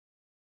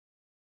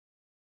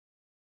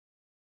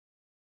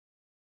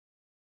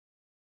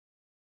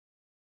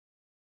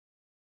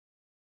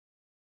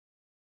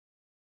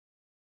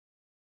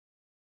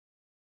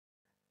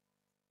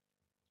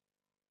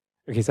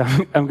Okay, so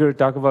I'm going to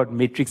talk about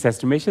matrix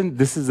estimation.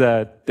 This is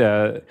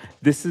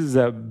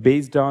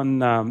based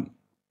on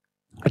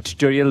a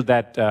tutorial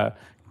that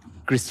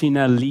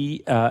Christina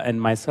Lee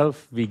and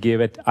myself we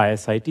gave at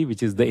ISIT,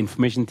 which is the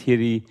Information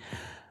Theory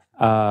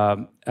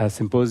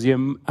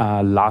Symposium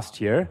last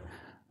year.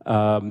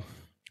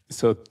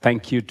 So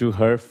thank you to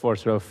her for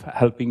sort of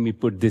helping me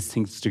put these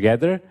things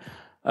together.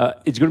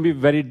 It's going to be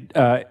very,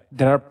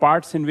 there are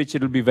parts in which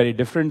it will be very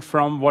different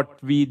from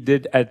what we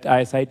did at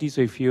ISIT. So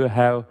if you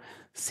have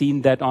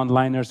seen that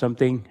online or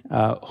something,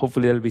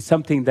 hopefully there'll be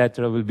something that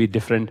will be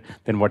different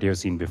than what you've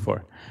seen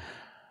before.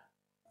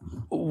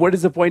 What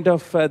is the point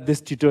of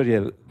this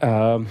tutorial?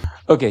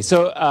 Okay,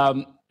 so,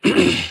 all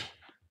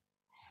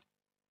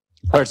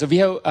right, so we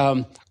have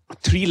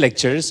 3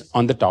 lectures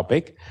on the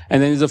topic,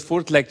 and then there's a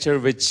 4th lecture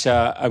which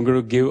I'm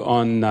going to give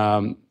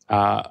on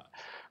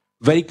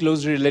very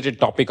closely related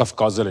topic of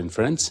causal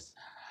inference.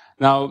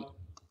 Now,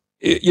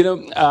 you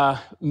know,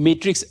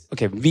 matrix,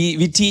 okay,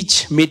 we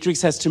teach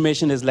matrix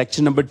estimation as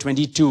lecture number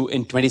 22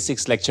 in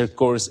 26 lecture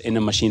course in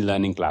a machine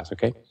learning class,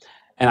 okay?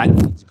 And I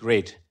think it's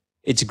great.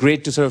 It's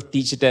great to sort of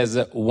teach it as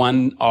a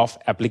one-off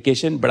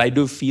application, but I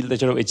do feel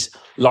that it's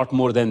a lot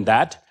more than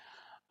that.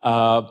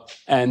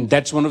 And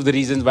that's one of the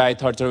reasons why I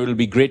thought it would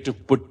be great to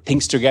put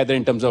things together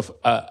in terms of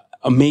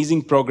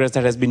amazing progress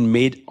that has been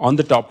made on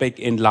the topic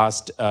in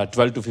last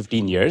 12 to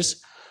 15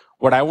 years.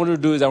 What I want to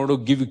do is I want to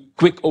give a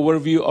quick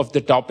overview of the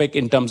topic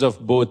in terms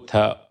of both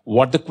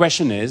what the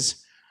question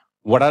is,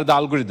 what are the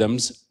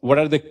algorithms, what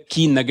are the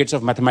key nuggets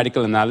of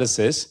mathematical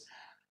analysis.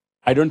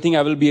 I don't think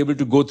I will be able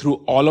to go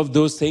through all of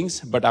those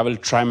things, but I will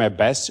try my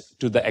best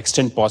to the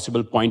extent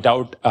possible, point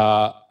out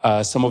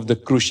some of the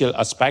crucial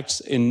aspects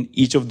in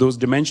each of those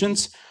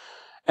dimensions.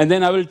 And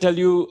then I will tell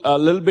you a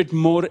little bit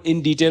more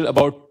in detail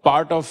about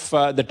part of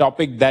the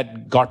topic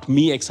that got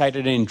me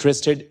excited and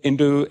interested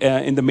into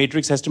in the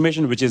matrix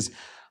estimation, which is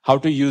how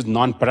to use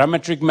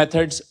non-parametric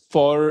methods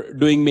for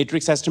doing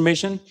matrix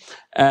estimation.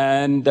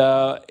 And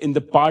in the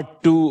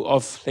part 2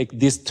 of like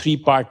this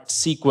 3-part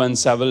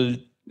sequence, I will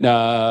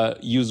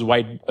use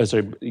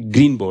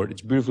green board,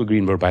 it's a beautiful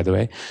green board by the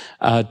way,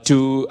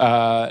 to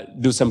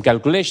do some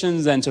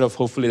calculations and sort of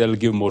hopefully that'll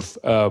give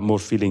more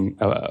feeling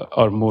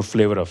or more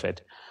flavor of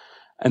it.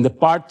 And the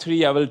part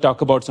 3, I will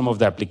talk about some of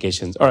the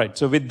applications. All right,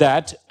 so with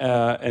that,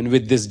 and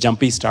with this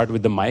jumpy start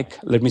with the mic,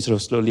 let me sort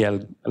of slowly, I'll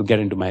get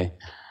into my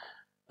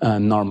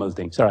normal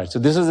things. All right, so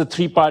this is a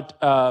 3-part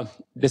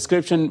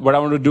description. What I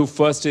want to do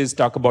first is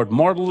talk about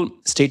model,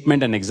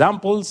 statement, and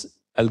examples.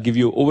 I'll give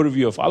you an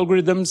overview of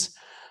algorithms.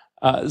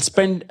 I'll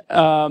spend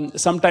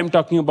some time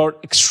talking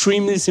about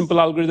extremely simple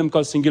algorithm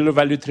called singular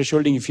value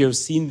thresholding. If you have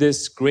seen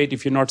this, great.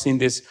 If you've not seen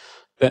this,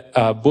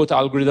 both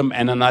algorithm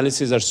and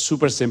analysis are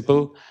super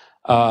simple.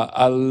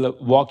 I'll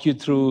walk you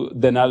through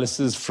the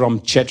analysis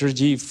from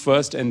Chatterjee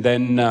first, and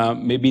then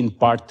maybe in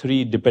part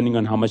 3, depending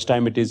on how much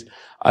time it is,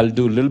 I'll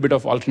do a little bit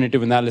of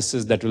alternative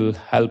analysis that will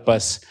help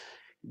us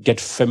get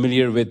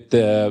familiar with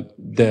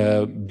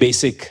the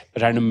basic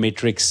random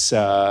matrix,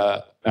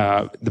 the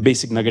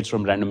basic nuggets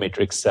from random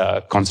matrix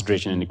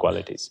concentration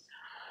inequalities.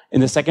 In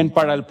the second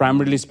part, I'll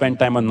primarily spend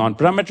time on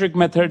non-parametric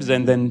methods,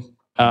 and then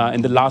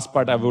in the last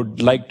part, I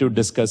would like to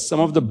discuss some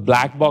of the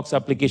black box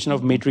application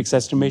of matrix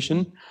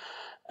estimation.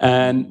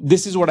 And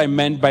this is what I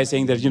meant by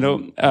saying that, you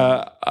know,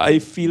 I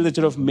feel that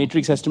sort of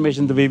matrix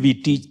estimation, the way we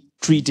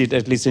treat it,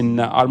 at least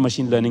in our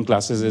machine learning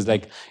classes, is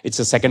like it's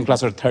a 2nd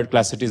class or 3rd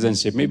class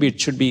citizenship. Maybe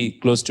it should be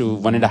close to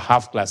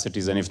 1.5 class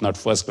citizen, if not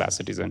 1st class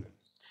citizen.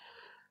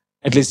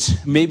 At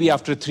least maybe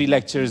after 3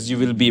 lectures, you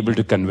will be able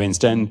to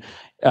convince. And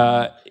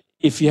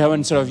if you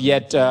haven't sort of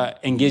yet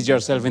engaged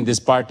yourself in this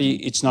party,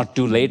 it's not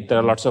too late. There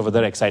are lots of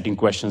other exciting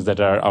questions that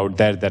are out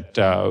there that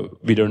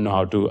we don't know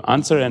how to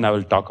answer, and I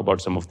will talk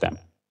about some of them.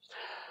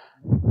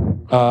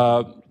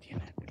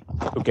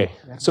 Okay,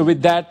 so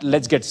with that,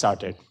 let's get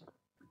started.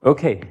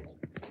 Okay.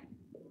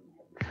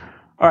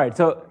 All right,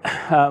 so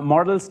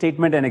model,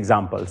 statement, and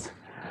examples.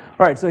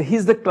 All right, so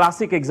here's the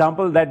classic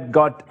example that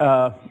got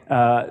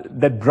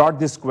that brought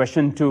this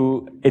question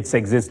to its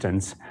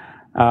existence.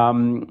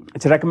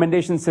 It's a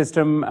recommendation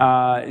system.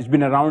 It's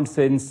been around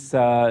since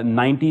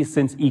 90s,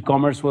 since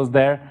e-commerce was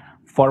there.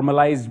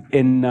 Formalized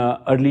in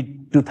early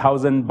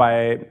 2000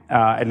 by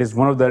at least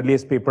one of the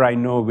earliest paper I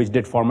know which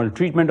did formal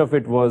treatment of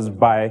it was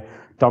by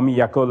Tommy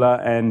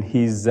Yakola and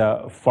his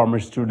former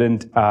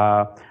student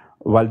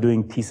while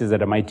doing thesis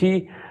at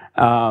MIT.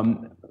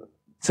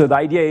 So the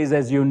idea is,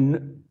 as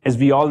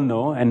we all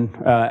know, and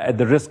at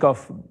the risk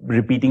of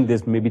repeating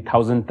this maybe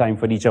 1,000 times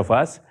for each of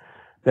us,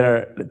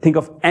 think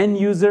of n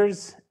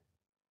users,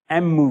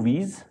 m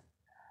movies,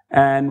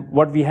 and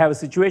what we have a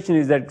situation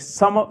is that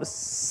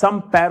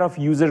some pair of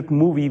user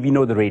movie, we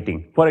know the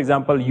rating. For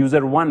example,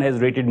 user 1 has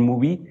rated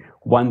movie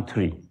 1,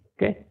 3,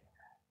 okay?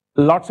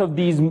 Lots of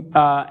these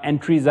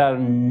entries are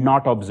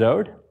not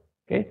observed,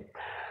 okay?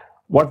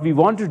 What we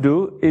want to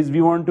do is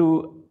we want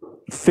to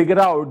figure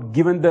out,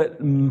 given the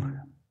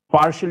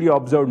partially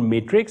observed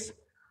matrix,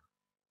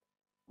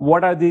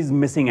 what are these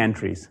missing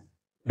entries?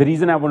 The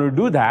reason I want to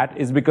do that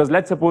is because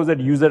let's suppose that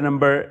user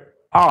number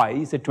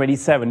say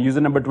 27,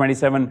 user number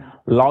 27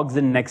 logs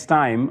in next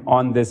time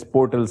on this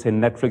portal, say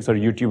Netflix or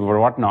YouTube or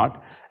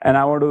whatnot, and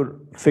I want to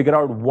figure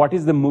out what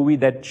is the movie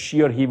that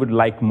she or he would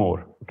like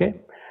more, okay?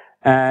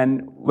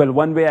 And well,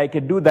 one way I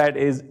could do that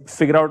is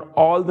figure out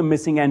all the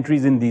missing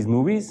entries in these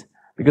movies,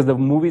 because the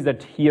movies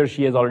that he or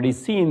she has already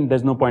seen,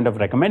 there's no point of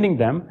recommending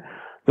them.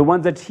 The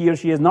ones that he or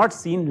she has not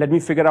seen, let me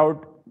figure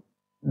out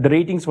the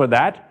ratings for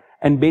that,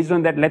 and based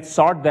on that, let's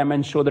sort them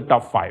and show the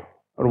top 5,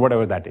 or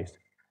whatever that is.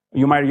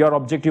 Your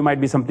objective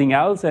might be something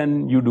else,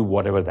 and you do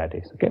whatever that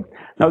is, okay?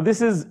 Now,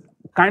 this is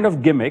kind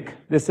of gimmick.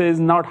 This is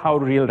not how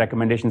real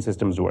recommendation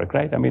systems work,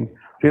 right? I mean,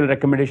 real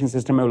recommendation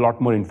system have a lot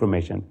more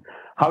information.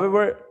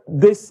 However,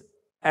 this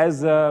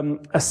as a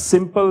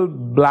simple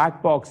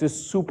black box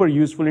is super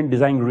useful in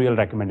designing real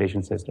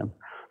recommendation system.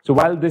 So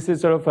while this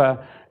is sort of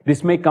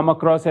this may come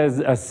across as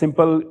a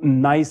simple,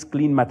 nice,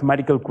 clean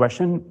mathematical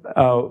question,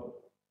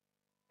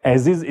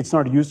 as is, it's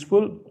not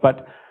useful,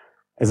 but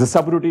as a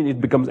subroutine,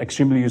 it becomes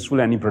extremely useful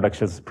in any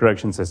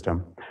production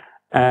system.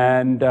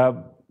 And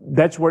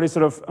that's what is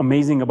sort of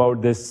amazing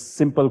about this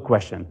simple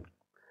question.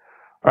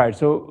 All right,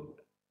 so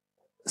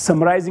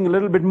summarizing a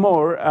little bit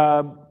more,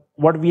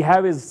 what we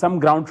have is some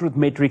ground truth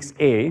matrix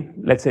A.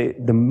 Let's say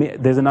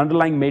there's an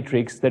underlying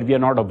matrix that we are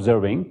not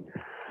observing,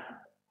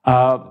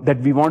 that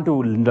we want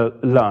to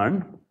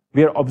learn.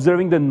 We are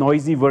observing the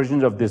noisy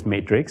versions of this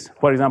matrix.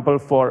 For example,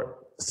 for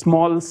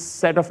small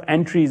set of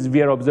entries,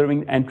 we are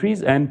observing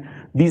entries, and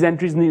these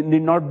entries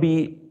need not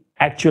be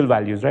actual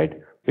values,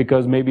 right?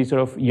 Because maybe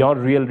sort of your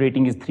real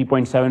rating is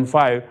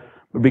 3.75,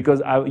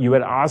 because you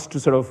were asked to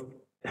sort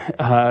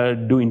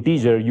of do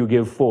integer, you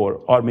gave 4,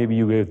 or maybe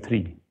you gave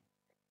 3.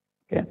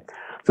 Okay?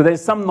 So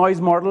there's some noise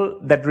model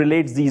that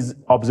relates these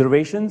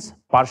observations,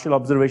 partial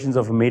observations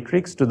of a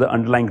matrix, to the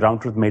underlying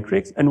ground truth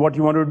matrix. And what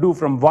you want to do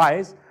from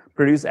Y's,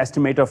 produce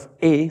estimate of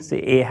A, say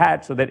A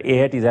hat, so that A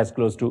hat is as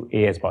close to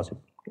A as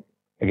possible. Okay?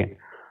 Again,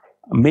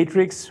 a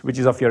matrix which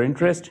is of your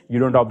interest, you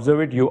don't observe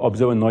it, you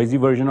observe a noisy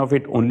version of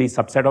it, only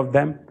subset of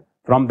them.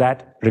 From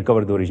that,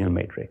 recover the original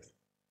matrix.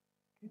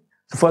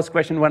 The first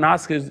question one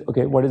asks is,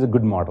 okay, what is a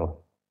good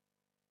model?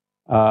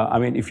 I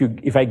mean,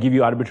 if I give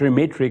you arbitrary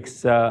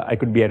matrix, I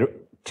could be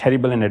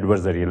terrible and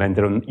adversarial,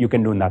 and you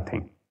can do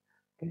nothing.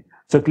 Okay?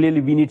 So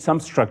clearly, we need some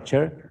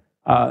structure.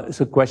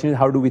 So the question is,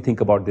 how do we think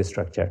about this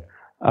structure?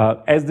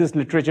 As this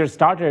literature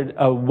started,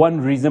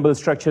 one reasonable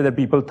structure that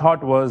people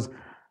thought was,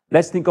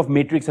 let's think of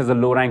matrix as a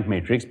low-rank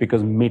matrix,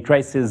 because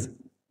matrices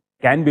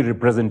can be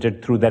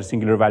represented through their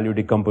singular value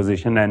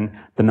decomposition and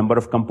the number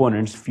of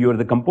components. Fewer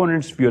the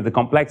components, fewer the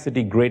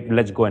complexity. Great,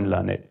 let's go and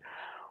learn it.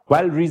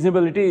 While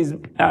reasonability is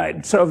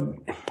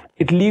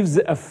it leaves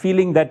a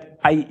feeling that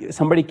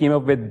somebody came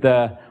up with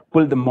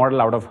pulled the model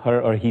out of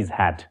her or his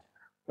hat,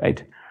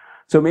 right?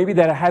 So maybe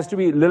there has to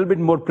be a little bit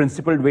more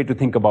principled way to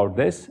think about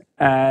this.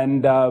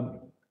 And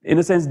in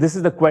a sense, this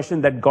is the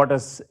question that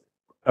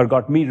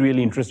got me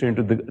really interested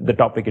into the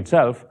topic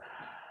itself.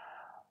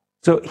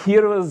 So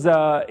here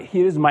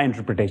is my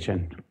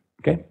interpretation.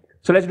 Okay,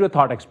 so let's do a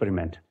thought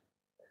experiment.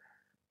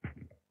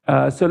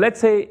 So let's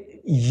say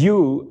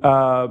you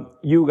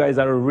guys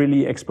are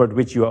really expert,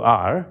 which you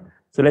are.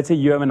 So let's say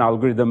you have an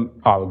algorithm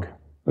alg,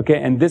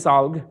 okay, and this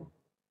alg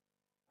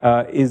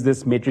is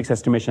this matrix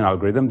estimation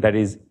algorithm. That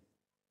is,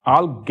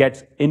 alg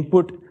gets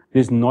input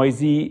this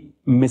noisy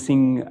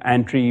missing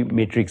entry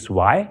matrix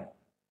Y.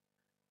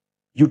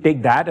 You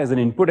take that as an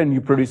input and you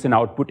produce an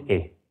output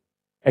A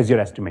as your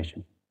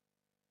estimation.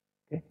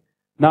 Okay.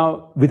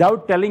 Now,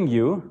 without telling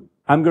you,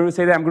 I'm going to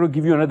say that I'm going to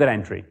give you another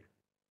entry.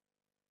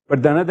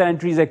 But the another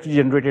entry is actually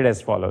generated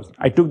as follows.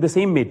 I took the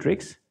same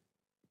matrix,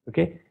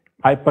 okay?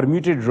 I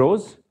permuted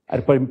rows, I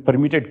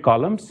permuted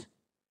columns.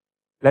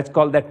 Let's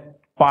call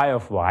that pi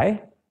of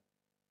Y.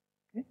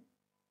 Okay.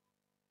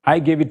 I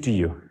gave it to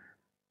you.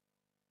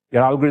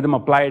 Your algorithm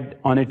applied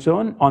on its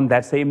own on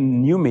that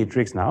same new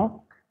matrix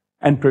now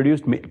and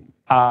produced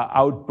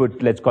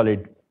output, let's call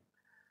it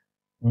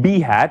B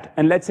hat.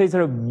 And let's say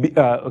sort of,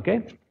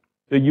 okay?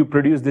 So you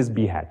produce this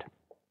B hat.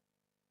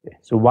 Okay.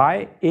 So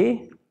Y,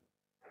 A,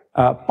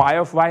 pi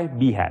of Y,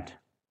 B hat.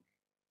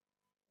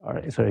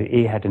 Or sorry,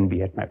 A hat and B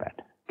hat, my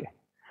bad. Okay.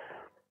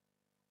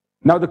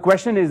 Now the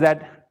question is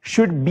that,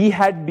 should B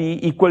hat be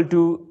equal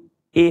to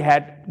A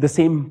hat, the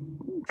same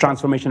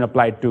transformation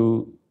applied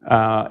to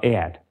A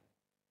hat?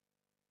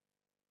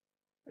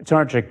 It's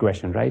not a trick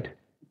question, right?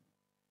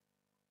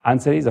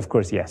 Answer is, of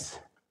course, yes.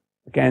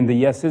 Okay, and the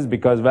yes is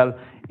because, well,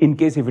 in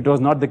case if it was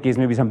not the case,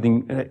 maybe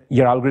something,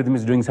 your algorithm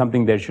is doing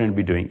something that it shouldn't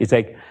be doing. It's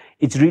like,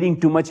 it's reading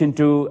too much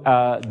into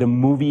the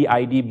movie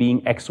ID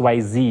being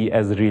XYZ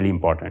as really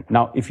important.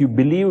 Now, if you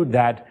believe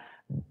that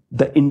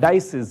the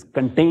indices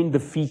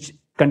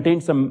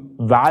contain some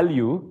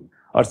value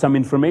or some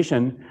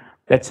information,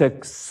 let's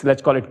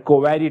call it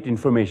covariate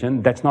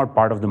information, that's not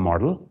part of the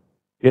model.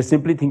 You're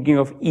simply thinking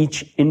of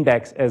each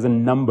index as a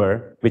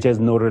number which has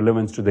no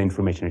relevance to the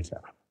information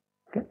itself.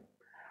 Okay?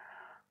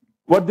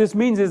 What this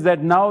means is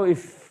that now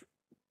if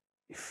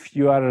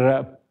you are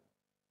a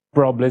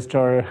probabilist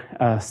or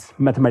a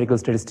mathematical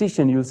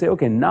statistician, you'll say,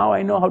 okay, now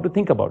I know how to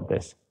think about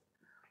this.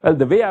 Well,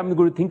 the way I'm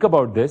going to think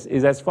about this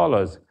is as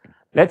follows.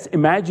 Let's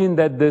imagine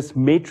that this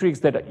matrix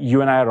that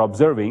you and I are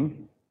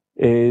observing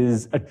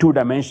is a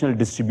two-dimensional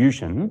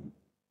distribution,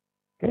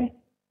 okay?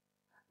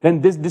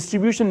 Then this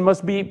distribution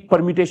must be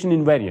permutation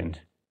invariant.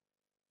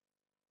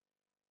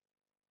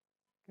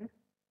 Okay?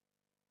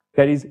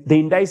 That is, the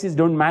indices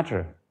don't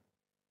matter.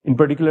 In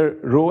particular,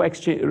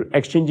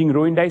 exchanging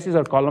row indices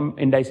or column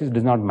indices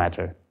does not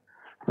matter.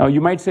 Now,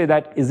 you might say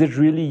that, is it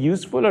really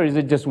useful, or is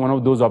it just one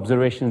of those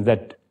observations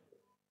that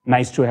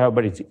nice to have,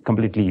 but it's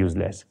completely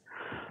useless?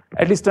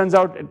 At least turns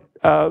out,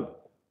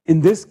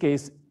 in this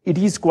case, it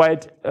is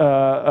quite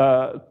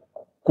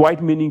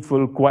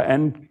meaningful,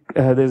 and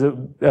there's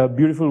a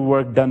beautiful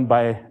work done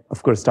by,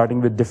 of course, starting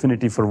with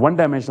definitive for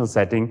one-dimensional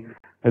setting,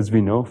 as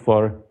we know,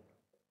 for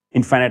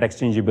infinite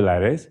exchangeable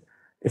arrays.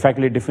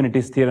 Effectively,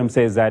 Definitive's theorem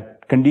says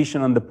that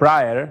condition on the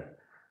prior,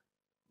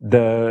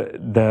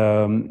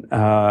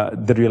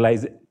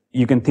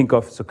 you can think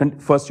of, so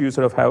first you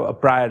sort of have a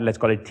prior, let's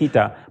call it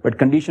theta, but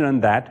condition on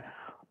that,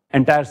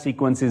 entire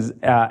sequence is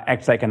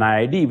acts like an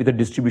IID with a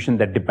distribution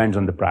that depends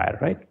on the prior,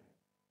 right?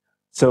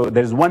 So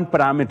there's one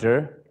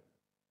parameter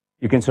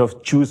you can sort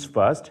of choose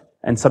first,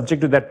 and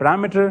subject to that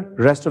parameter,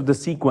 rest of the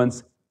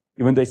sequence,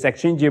 even though it's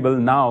exchangeable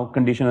now,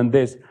 condition on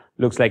this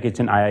looks like it's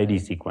an IID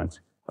sequence.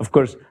 Of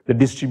course, the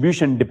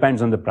distribution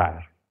depends on the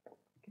prior.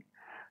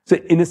 So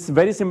in a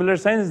very similar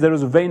sense, there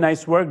was a very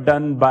nice work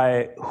done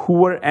by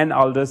Hoover and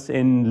Aldous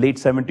in late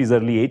 70s,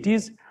 early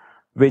 80s,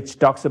 which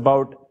talks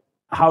about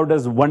how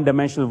does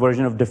one-dimensional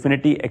version of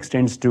definity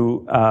extends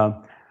to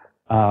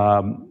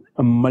a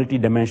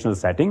multi-dimensional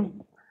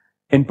setting.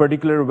 In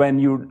particular, when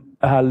you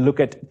look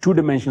at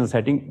two-dimensional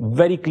setting,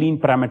 very clean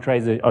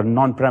parameterized or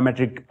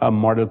non-parametric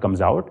model comes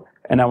out,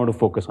 and I want to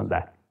focus on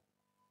that.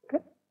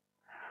 Okay.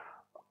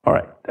 All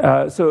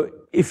right. So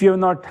if you have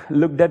not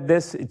looked at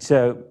this, it's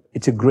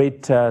a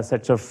great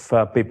set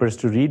of papers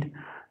to read.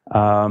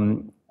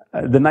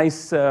 The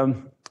nice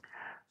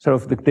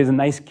there's a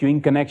nice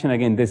queuing connection.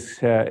 Again,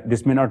 this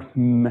may not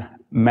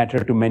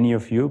matter to many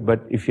of you,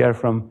 but if you are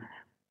from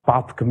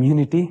POP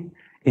community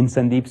in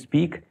Sandeep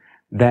speak,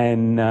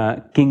 then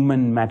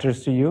Kingman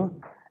matters to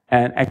you.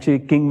 And actually,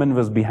 Kingman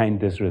was behind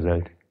this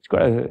result.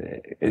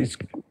 It's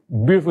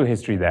beautiful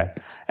history there.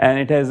 And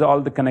it has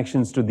all the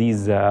connections to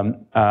these,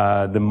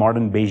 the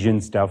modern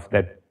Bayesian stuff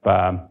that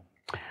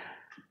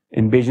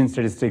in Bayesian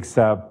statistics,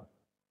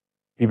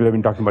 people have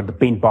been talking about the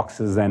paint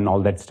boxes and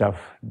all that stuff.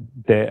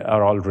 They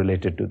are all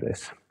related to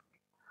this.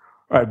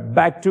 All right,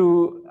 back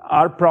to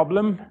our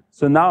problem.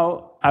 So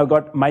now I've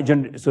got my,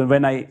 so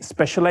when I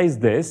specialize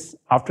this,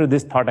 after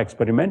this thought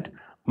experiment,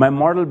 my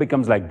model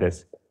becomes like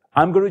this.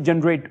 I'm going to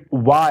generate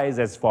Y's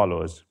as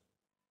follows.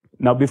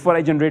 Now, before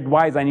I generate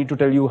Y's, I need to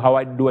tell you how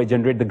I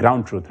generate the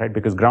ground truth, right?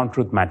 Because ground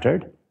truth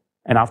mattered.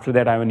 And after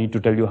that, I will need to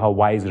tell you how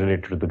Y is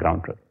related to the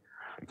ground truth.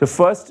 So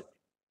first,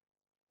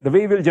 the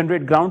way we'll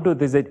generate ground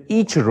truth is that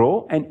each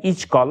row and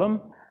each column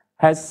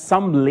has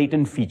some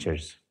latent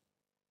features.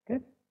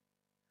 Okay?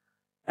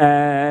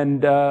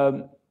 And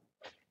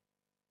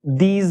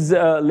these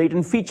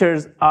latent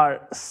features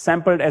are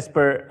sampled as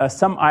per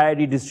some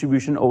IID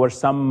distribution over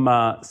some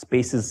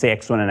spaces, say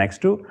x1 and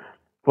x2.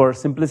 For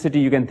simplicity,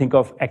 you can think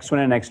of x1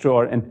 and x2,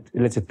 or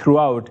let's say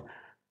throughout,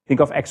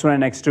 think of x1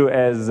 and x2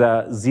 as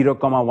 0,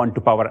 1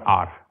 to power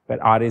r,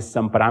 where r is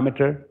some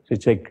parameter. So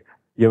it's like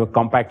you have a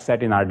compact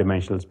set in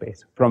r-dimensional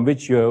space, from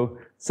which you're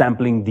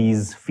sampling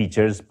these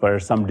features per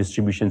some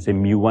distribution, say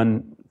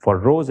mu1 for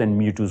rows and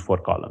mu2s for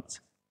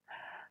columns.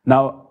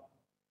 Now,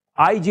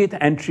 ijth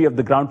entry of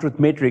the ground truth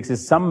matrix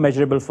is some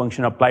measurable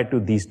function applied to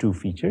these two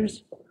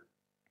features.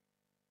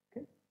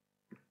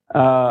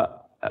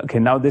 Okay,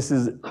 now this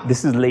is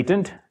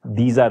latent.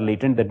 These are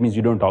latent. That means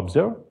you don't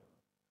observe.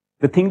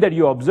 The thing that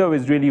you observe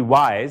is really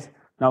y's.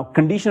 Now,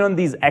 condition on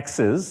these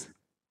x's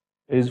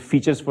is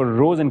features for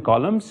rows and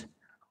columns.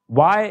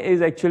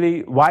 Y's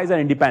are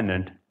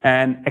independent,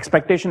 and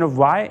expectation of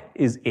y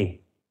is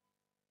a.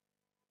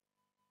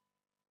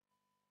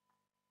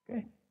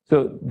 Okay,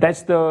 so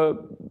that's the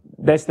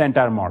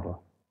entire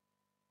model.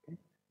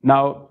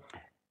 Now,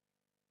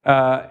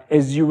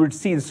 as you would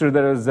see, so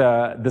there was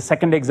the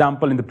second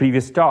example in the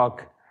previous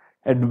talk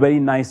had very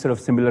nice sort of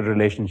similar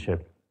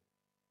relationship.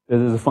 There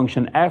was a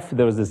function f,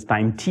 there was this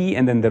time t,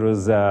 and then there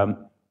was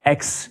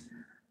x.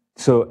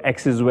 So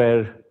x is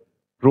where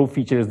row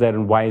features there,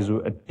 and y is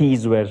t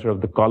is where sort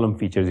of the column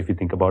features, if you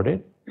think about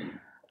it.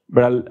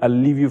 But I'll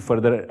leave you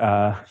further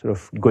sort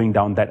of going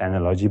down that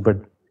analogy.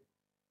 But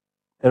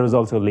there was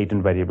also a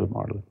latent variable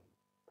model.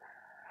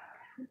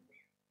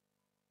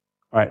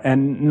 All right,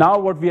 and now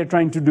what we are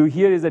trying to do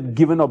here is that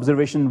given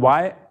observation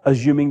y,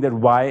 assuming that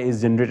y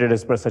is generated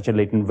as per such a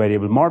latent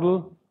variable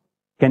model,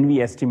 can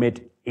we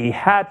estimate a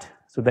hat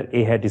so that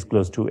a hat is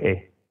close to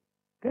a?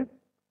 Okay.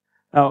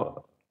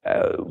 Now,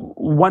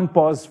 one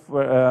pause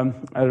for,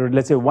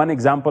 let's say one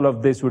example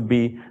of this would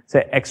be,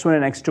 say x1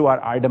 and x2 are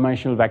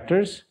r-dimensional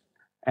vectors,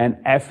 and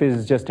f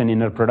is just an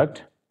inner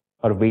product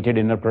or weighted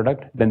inner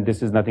product. Then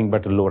this is nothing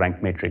but a low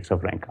rank matrix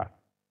of rank r.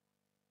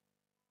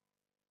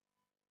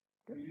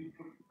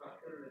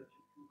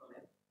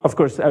 of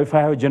course, if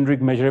I have a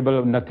generic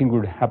measurable, nothing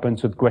would happen.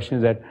 So the question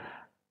is that,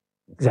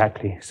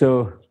 exactly.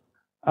 So,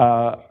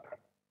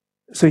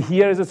 so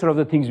here is the sort of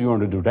the things we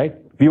want to do, right?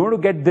 We want to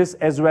get this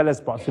as well as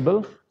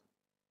possible.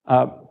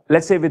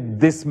 Let's say with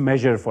this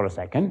measure for a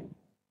second,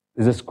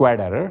 is a squared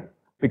error,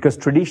 because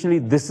traditionally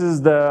this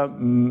is the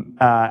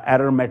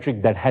error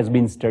metric that has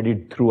been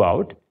studied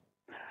throughout.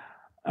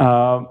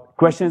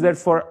 Question is that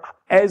for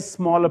as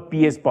small a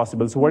p as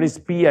possible. So what is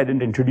p? I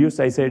didn't introduce.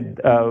 I said,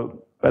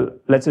 well,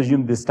 let's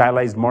assume this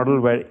stylized model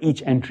where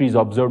each entry is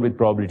observed with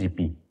probability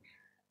p.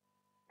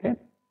 Okay.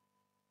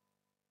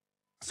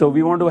 So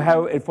we want to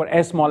have it for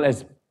as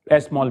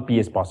small p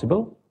as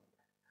possible.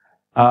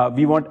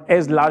 We want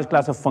as large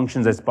class of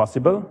functions as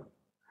possible,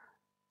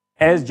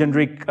 as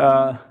generic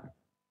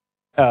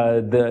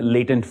the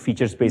latent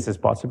feature space as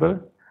possible.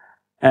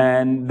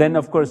 And then,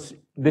 of course,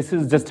 this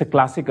is just a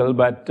classical,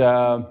 but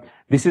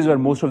this is where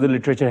most of the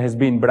literature has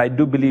been. But I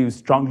do believe,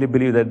 strongly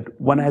believe that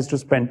one has to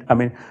spend, I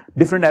mean,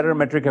 different error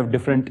metric have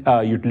different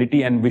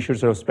utility, and we should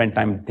sort of spend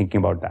time thinking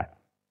about that.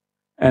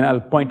 And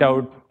I'll point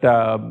out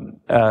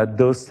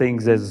those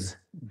things as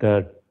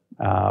the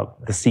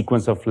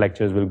sequence of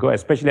lectures will go.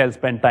 Especially, I'll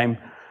spend time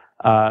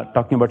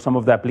talking about some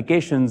of the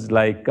applications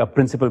like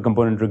principal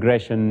component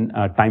regression,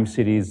 time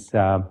series,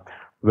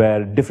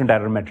 where different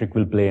error metric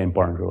will play an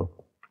important role.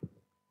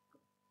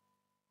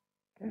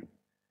 Okay.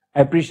 I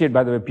appreciate,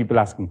 by the way, people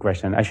asking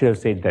questions. I should have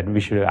said that we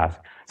should have asked.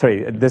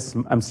 Sorry, this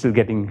I'm still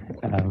getting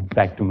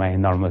back to my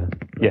normal.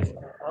 Yes.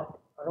 Are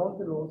all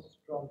the rows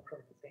drawn from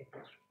the same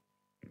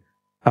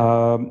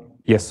distribution?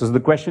 Yes. So the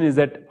question is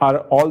that are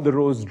all the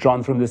rows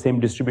drawn from the same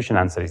distribution?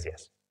 Answer is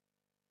yes.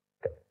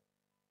 Okay.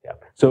 Yeah.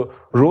 So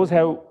rows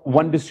have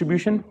one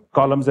distribution,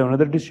 columns have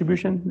another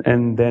distribution,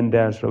 and then they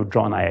are sort of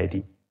drawn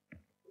IIT.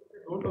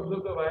 Don't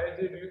observe the Yij,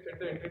 do you set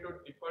the entry to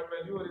default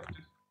value or is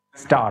it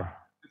Star.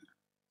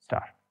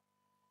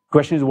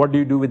 Question is, what do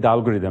you do with the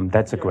algorithm?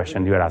 That's a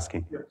question you are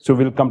asking. Yeah. So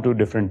we'll come to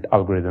different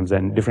algorithms,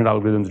 and different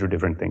algorithms do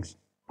different things.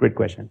 Great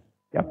question.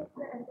 Yeah. The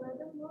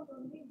algorithm knows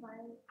only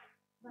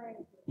y.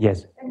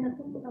 Yes. And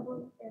nothing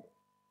about f.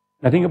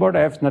 Nothing about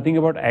f, nothing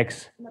about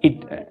x.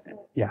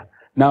 Yeah.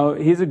 Now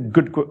here's a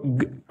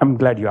good. I'm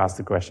glad you asked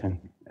the question.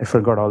 I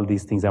forgot all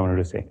these things I wanted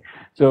to say.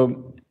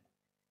 So,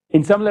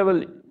 in some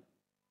level,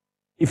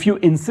 if you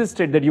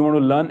insisted that you want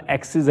to learn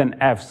x's and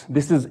f's,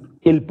 this is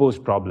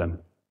ill-posed problem,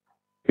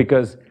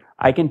 because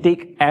I can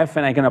take f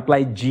and I can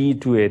apply g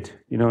to it,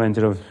 you know, and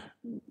sort of.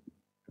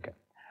 Okay.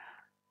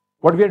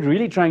 What we are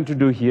really trying to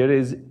do here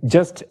is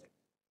just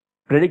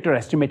predict or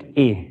estimate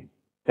a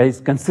that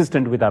is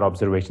consistent with our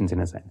observations in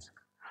a sense.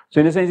 So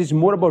in a sense, it's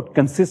more about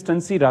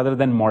consistency rather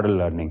than model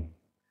learning.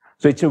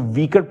 So it's a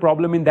weaker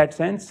problem in that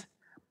sense,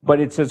 but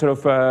it's a sort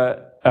of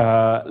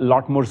a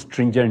lot more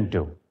stringent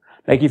too.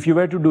 Like if you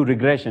were to do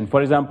regression,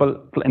 for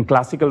example, in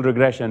classical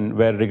regression,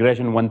 where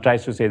regression one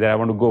tries to say that I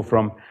want to go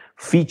from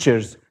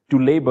features to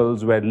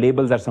labels, where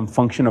labels are some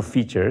function of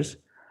features.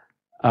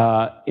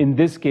 In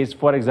this case,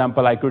 for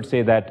example, I could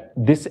say that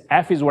this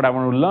f is what I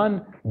want to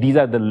learn, these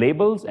are the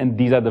labels, and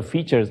these are the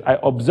features. I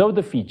observe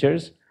the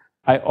features,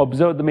 I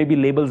observe the maybe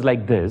labels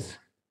like this,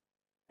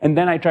 and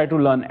then I try to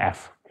learn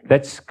f.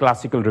 That's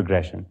classical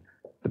regression.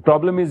 The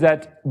problem is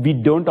that we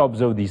don't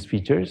observe these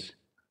features,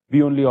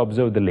 we only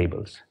observe the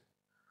labels.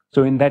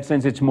 So in that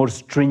sense, it's more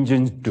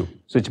stringent too.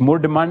 So it's more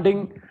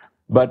demanding,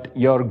 but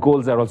your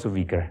goals are also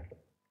weaker.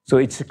 So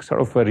it's sort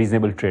of a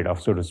reasonable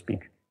trade-off, so to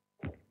speak.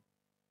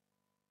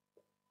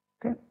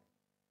 Okay.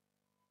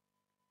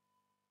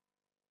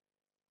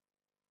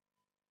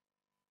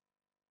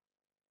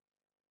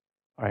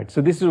 All right,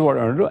 so this is what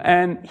I want to do.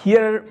 And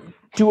here,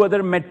 two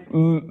other,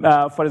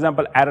 for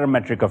example, error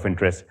metric of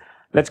interest.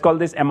 Let's call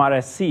this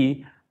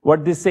MRSC.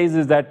 What this says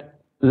is that,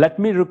 let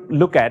me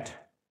look at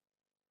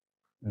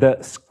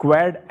the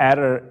squared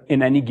error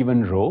in any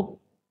given row,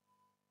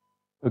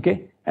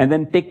 okay? And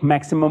then take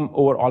maximum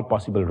over all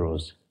possible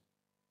rows.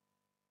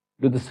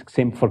 Do the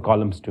same for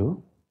columns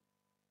too.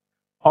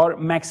 Or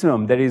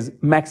maximum, that is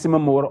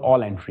maximum over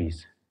all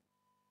entries.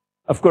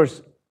 Of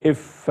course,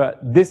 if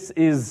this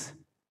is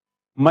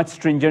much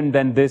stringent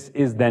than this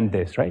is than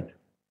this, right?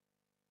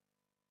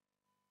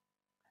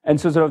 And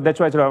so sort of that's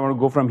why I want to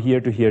go from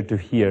here to here to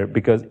here,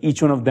 because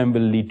each one of them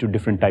will lead to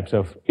different types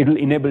of, it will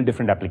enable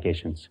different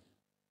applications.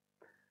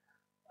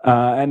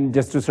 And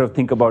just to sort of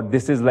think about,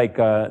 this is like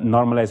a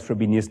normalized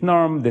Frobenius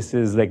norm, this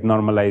is like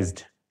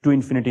normalized to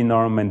infinity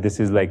norm, and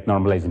this is like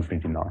normalized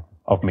infinity norm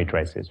of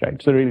matrices,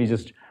 right? So really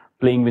just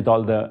playing with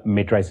all the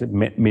matrix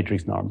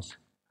norms.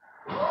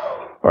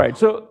 All right,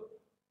 so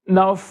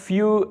now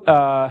few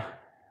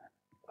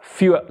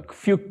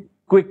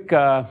quick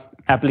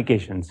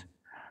applications.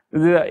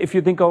 If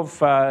you think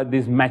of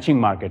these matching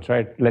markets,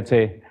 right? Let's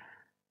say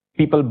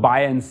people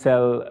buy and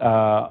sell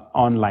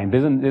online.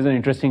 There's an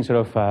interesting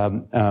sort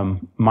of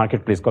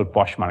marketplace called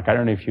Poshmark. I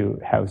don't know if you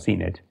have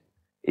seen it.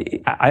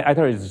 I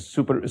thought it's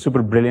a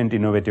super brilliant,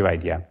 innovative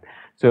idea.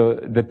 So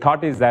the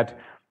thought is that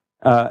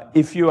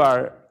if you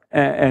are,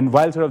 and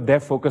while sort of they're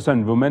focused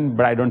on women,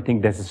 but I don't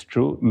think this is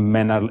true.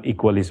 Men are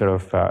equally sort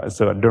of,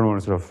 so I don't want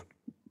to sort of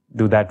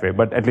do that way,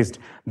 but at least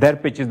their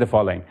pitch is the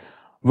following.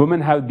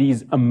 Women have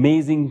these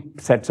amazing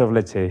sets of,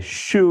 let's say,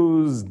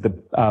 shoes, the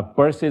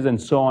purses,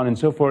 and so on and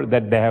so forth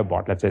that they have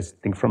bought. Let's say,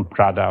 think from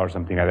Prada or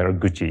something like that, or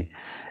Gucci.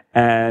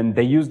 And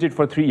they used it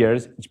for 3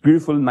 years. It's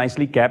beautiful,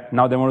 nicely kept.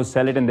 Now they want to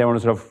sell it and they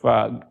want to sort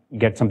of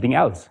get something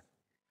else.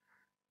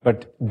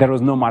 But there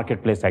was no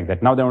marketplace like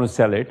that. Now they want to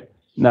sell it.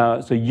 Now,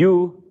 so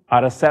you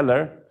are a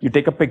seller. You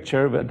take a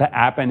picture with the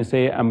app and you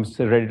say, I'm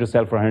ready to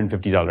sell for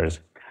 $150.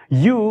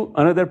 You,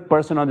 another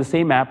person on the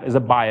same app, is a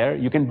buyer.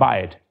 You can buy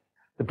it.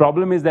 The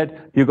problem is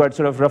that you got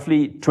sort of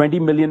roughly 20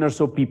 million or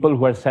so people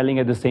who are selling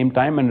at the same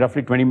time and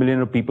roughly 20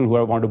 million of people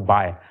who want to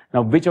buy.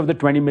 Now, which of the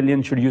 20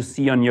 million should you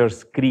see on your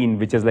screen,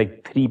 which is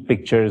like 3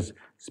 pictures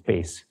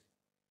space?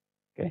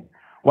 Okay.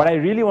 What I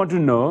really want to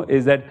know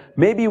is that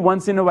maybe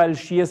once in a while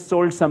she has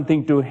sold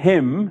something to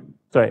him.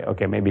 Sorry,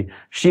 okay, maybe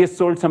she has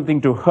sold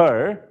something to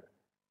her,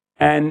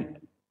 and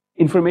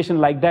information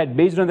like that.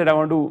 Based on that, I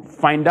want to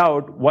find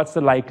out what's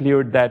the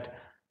likelihood that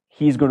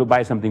he's going to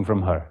buy something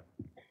from her.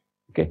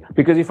 Okay,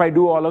 because if I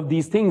do all of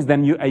these things,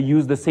 then I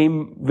use the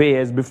same way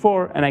as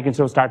before, and I can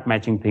sort of start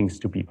matching things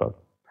to people.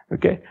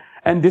 Okay,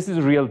 and this is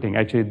a real thing.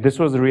 Actually, this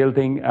was a real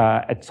thing.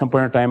 At some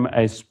point in time,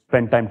 I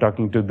spent time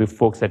talking to the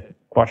folks at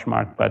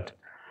Poshmark, but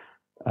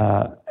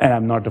and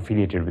I'm not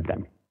affiliated with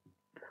them.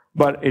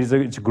 But it's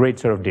a great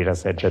sort of data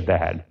set that they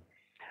had.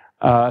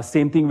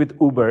 Same thing with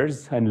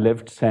Ubers and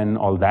Lyfts and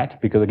all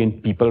that, because again,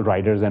 people,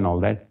 riders, and all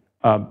that.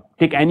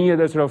 Take any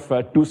other sort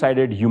of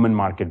two-sided human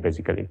market,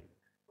 basically.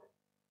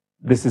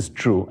 This is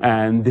true,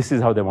 and this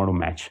is how they want to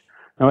match.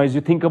 Now, as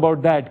you think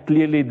about that,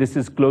 clearly this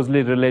is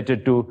closely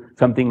related to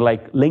something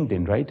like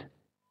LinkedIn, right?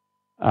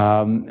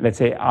 Let's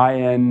say I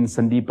and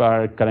Sandeep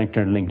are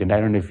connected on LinkedIn.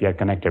 I don't know if we are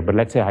connected, but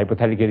let's say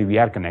hypothetically we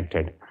are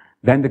connected.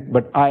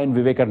 But I and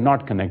Vivek are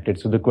not connected.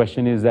 So the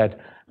question is that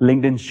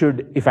LinkedIn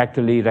should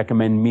effectively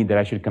recommend me that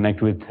I should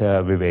connect with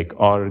Vivek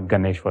or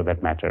Ganesh for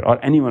that matter, or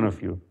any one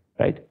of you,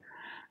 right?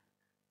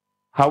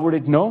 How would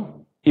it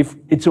know? If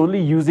it's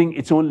only using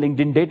its own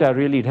LinkedIn data,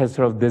 really it has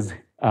sort of this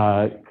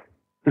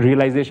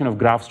realization of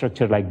graph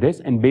structure like this.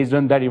 And based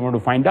on that, you want to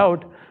find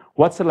out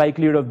what's the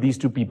likelihood of these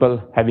two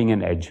people having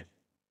an edge.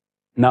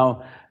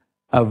 Now,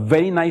 a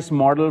very nice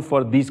model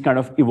for these kind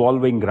of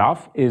evolving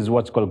graph is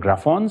what's called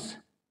graphons.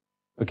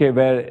 Okay,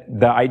 where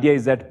the idea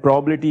is that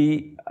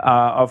probability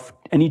of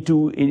any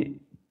two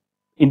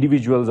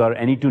individuals or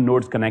any two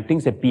nodes connecting,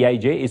 say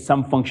Pij, is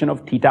some function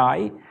of theta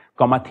I,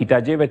 comma theta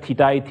j, where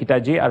theta I, theta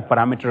j are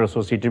parameters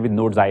associated with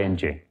nodes I and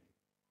j.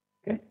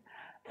 Okay?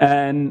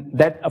 And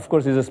that, of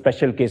course, is a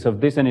special case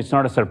of this, and it's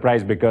not a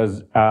surprise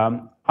because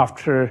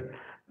after,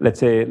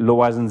 let's say,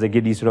 Loaz and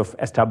Szegedy sort of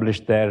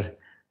established their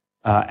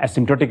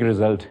asymptotic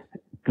result,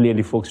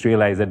 clearly folks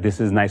realize that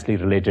this is nicely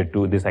related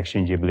to this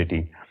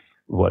exchangeability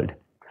world.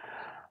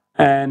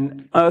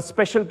 And a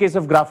special case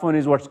of graphon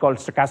is what's called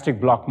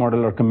stochastic block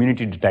model or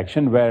community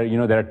detection, where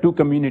there are two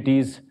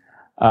communities.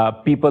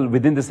 People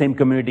within the same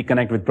community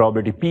connect with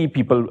probability P,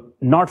 people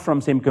not from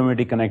same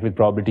community connect with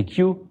probability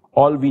Q.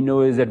 All we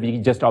know is that we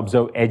just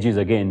observe edges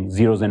again,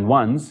 zeros and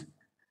ones.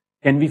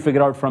 Can we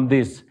figure out from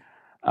this,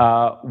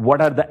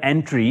 what are the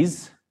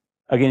entries?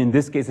 Again, in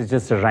this case, it's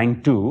just a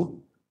rank 2.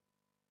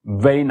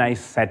 Very nice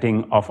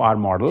setting of our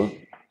model.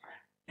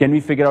 Can we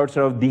figure out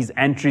sort of these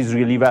entries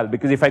really well?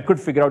 Because if I could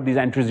figure out these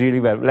entries really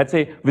well, let's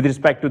say with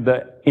respect to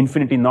the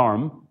infinity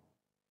norm,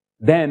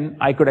 then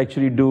I could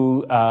actually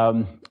do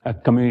a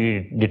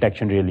community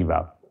detection really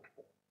well.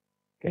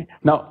 Okay.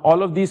 Now,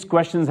 all of these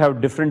questions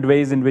have different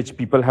ways in which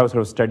people have sort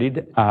of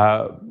studied,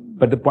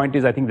 but the point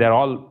is, I think they're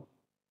all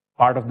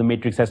part of the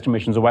matrix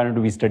estimation, so why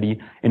don't we study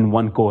in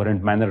one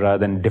coherent manner rather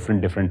than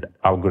different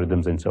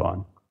algorithms and so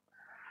on.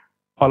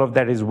 All of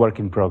that is work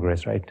in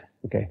progress, right?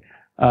 Okay.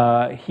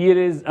 Here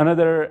is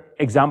another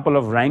example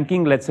of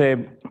ranking. Let's say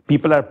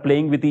people are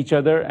playing with each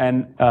other,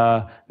 and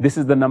this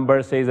is the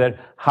number, says that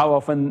how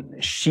often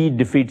she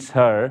defeats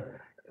her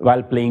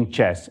while playing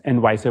chess, and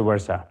vice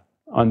versa.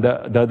 On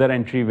the other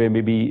entry where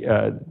maybe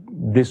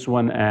this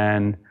one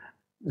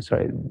is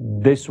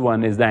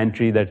the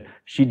entry that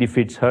she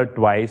defeats her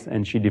twice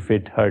and she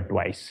defeats her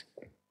twice.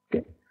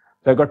 Okay.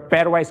 So I got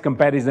pairwise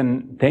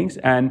comparison things,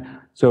 and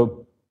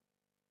so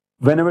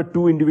whenever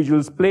two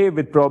individuals play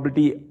with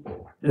probability,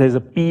 there's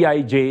a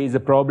Pij is a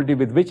probability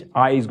with which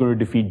I is going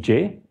to defeat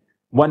J.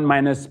 1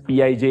 minus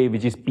Pij,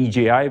 which is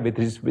Pji,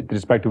 with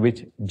respect to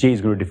which J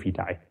is going to defeat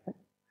I.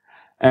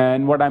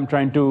 And what I'm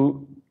trying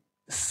to,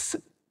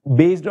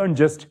 based on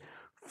just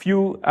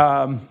few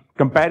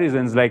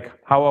comparisons, like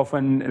how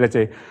often, let's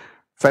say,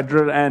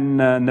 Federer and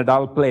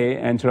Nadal play,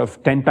 and sort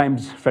of 10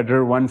 times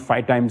Federer won,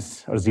 5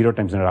 times, or 0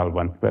 times Nadal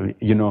won. Well,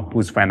 you know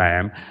whose fan I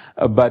am.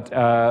 But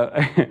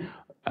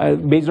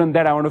based on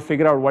that, I want to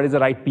figure out what is the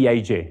right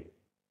Pij.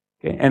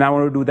 Okay, and I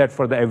want to do that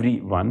for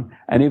every one.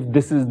 And if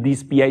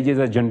these Pijs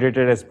are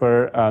generated as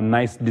per a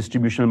nice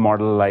distributional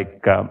model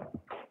like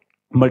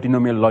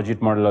multinomial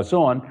logit model or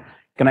so on,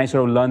 can I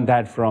sort of learn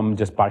that from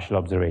just partial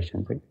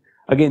observations? Right?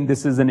 Again,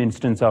 this is an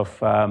instance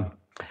of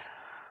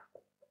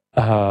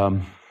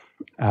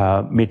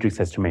matrix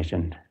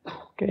estimation.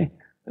 Okay,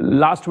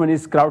 Last one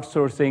is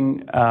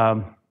crowdsourcing.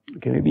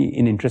 Okay, maybe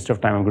in interest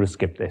of time, I'm going to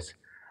skip this.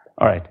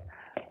 All right.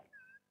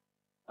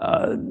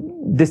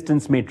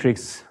 Distance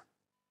matrix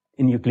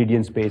in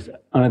Euclidean space,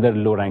 another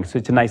low rank. So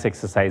it's a nice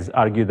exercise.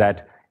 Argue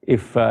that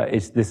if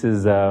this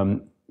is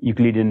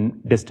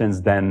Euclidean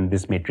distance, then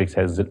this matrix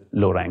has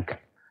low rank.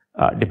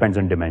 Depends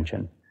on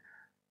dimension.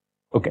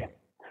 Okay.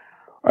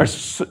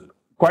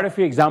 Quite a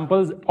few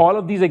examples. All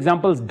of these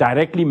examples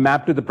directly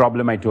map to the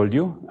problem I told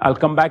you. I'll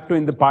come back to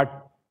in the part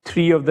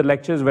 3 of the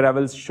lectures where I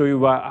will show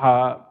you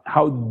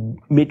how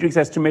matrix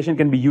estimation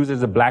can be used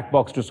as a black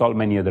box to solve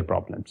many other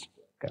problems.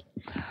 Okay.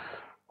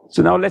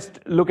 So now let's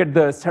look at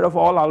the set of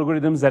all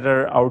algorithms that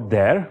are out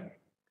there.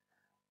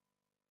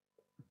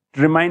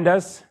 To remind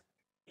us,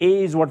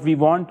 A is what we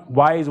want,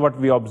 Y is what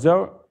we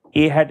observe,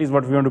 A hat is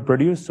what we want to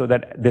produce so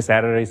that this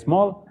error is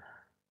small.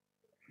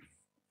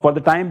 For the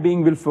time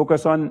being, we'll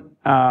focus on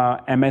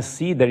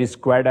MSC, that is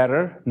squared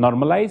error,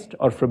 normalized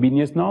or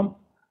Frobenius norm,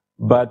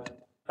 but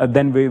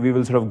then we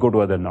will sort of go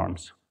to other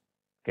norms.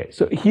 Okay,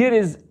 so here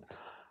is,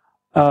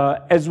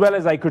 as well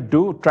as I could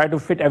do, try to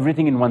fit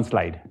everything in one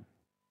slide.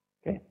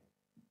 Okay,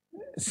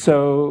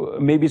 so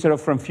maybe sort of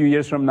from a few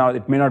years from now,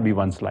 it may not be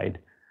one slide.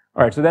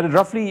 All right, so that is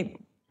roughly,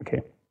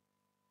 okay.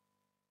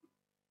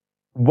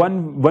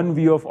 One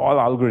view of all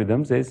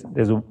algorithms is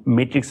there's a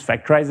matrix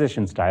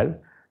factorization style.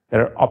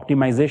 There are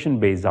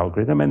optimization-based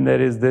algorithm, and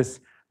there is this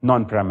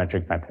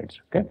non-parametric methods.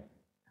 Okay.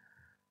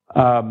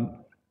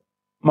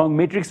 Among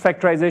matrix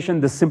factorization,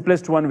 the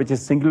simplest one, which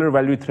is singular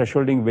value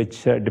thresholding,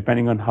 which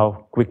depending on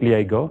how quickly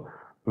I go,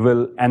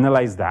 will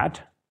analyze that.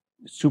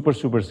 Super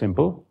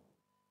simple.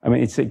 I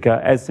mean, it's like,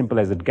 as simple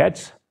as it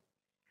gets,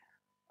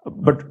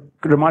 but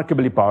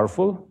remarkably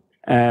powerful.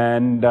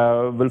 And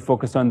we'll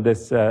focus on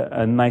this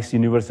a nice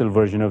universal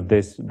version of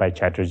this by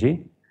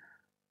Chatterjee.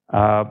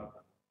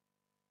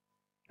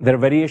 There are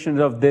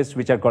variations of this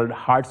which are called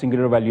hard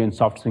singular value and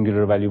soft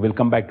singular value. We'll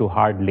come back to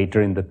hard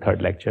later in the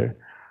third lecture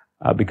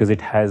because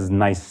it has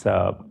nice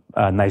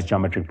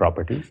geometric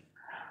properties.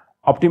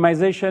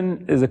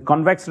 Optimization is a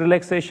convex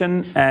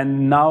relaxation,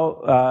 and now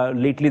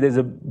lately there's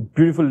a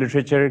beautiful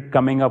literature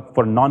coming up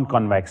for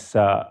non-convex,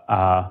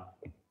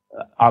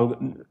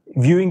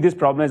 viewing this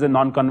problem as a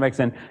non-convex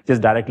and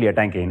just directly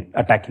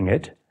attacking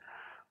it.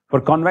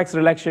 For convex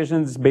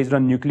relaxations based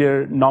on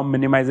nuclear norm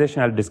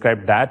minimization, I'll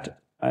describe that.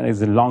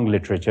 Is a long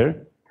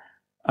literature.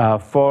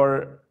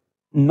 For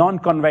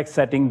non-convex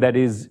setting, that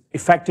is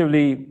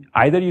effectively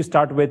either you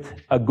start with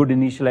a good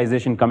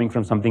initialization coming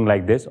from something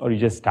like this, or you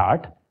just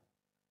start.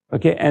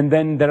 Okay, and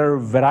then there are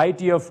a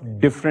variety of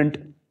different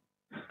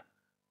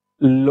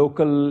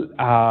local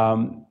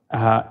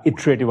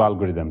iterative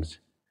algorithms.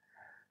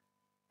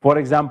 For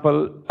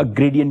example, a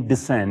gradient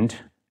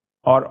descent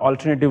or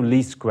alternative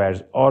least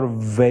squares or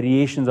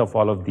variations of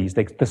all of these,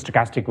 like the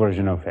stochastic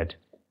version of it.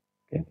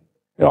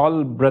 They're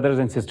all brothers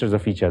and sisters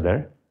of each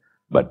other.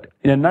 But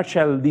in a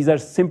nutshell, these are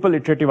simple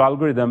iterative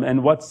algorithms.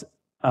 And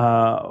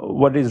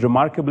what is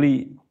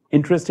remarkably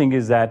interesting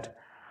is that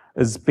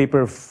this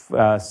paper of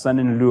Sun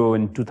and Luo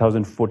in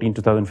 2014,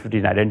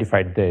 2015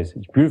 identified this.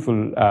 It's a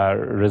beautiful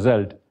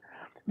result,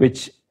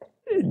 which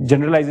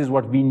generalizes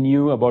what we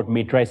knew about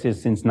matrices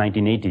since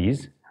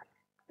 1980s,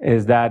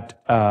 is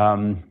that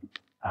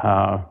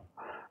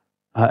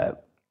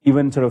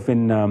even sort of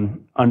in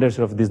under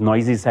sort of this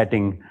noisy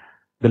setting,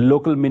 the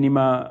local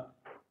minima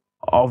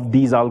of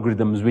these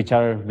algorithms,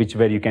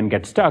 where you can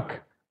get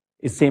stuck,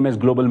 is same as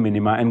global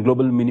minima, and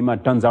global minima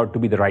turns out to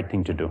be the right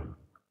thing to do.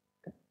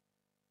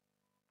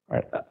 All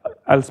right.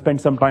 I'll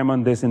spend some time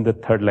on this in the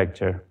third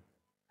lecture.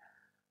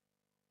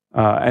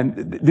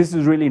 And this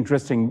is really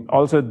interesting.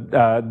 Also,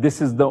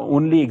 this is the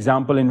only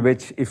example in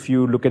which, if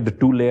you look at the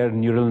two-layer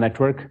neural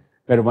network,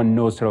 where one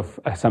knows sort of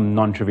some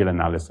non-trivial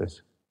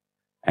analysis.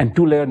 And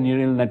two-layer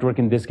neural network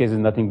in this case is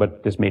nothing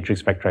but this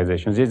matrix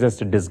factorization. It's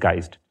just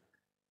disguised.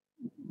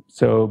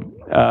 So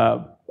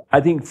I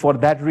think for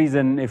that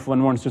reason, if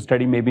one wants to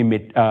study maybe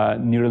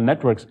neural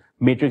networks,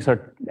 matrix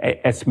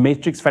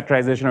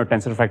factorization or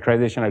tensor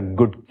factorization are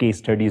good case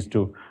studies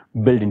to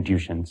build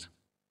intuitions.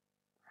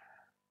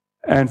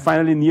 And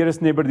finally,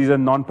 nearest neighbor, these are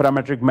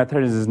non-parametric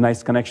methods. These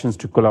nice connections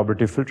to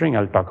collaborative filtering.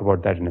 I'll talk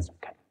about that in a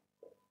second.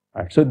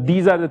 All right, so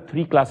these are the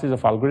three classes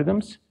of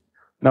algorithms.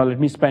 Now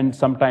let me spend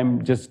some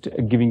time just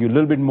giving you a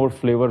little bit more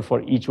flavor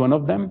for each one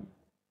of them.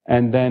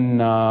 And then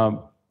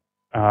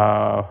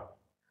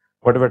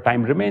whatever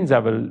time remains, I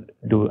will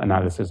do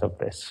analysis of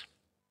this.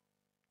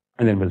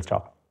 And then we'll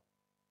stop.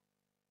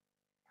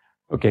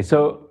 Okay,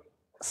 so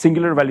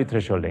singular value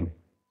thresholding.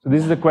 So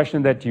this is the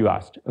question that you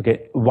asked.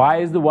 Okay, why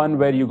is the one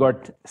where you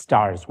got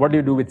stars? What do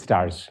you do with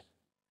stars?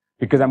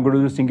 Because I'm going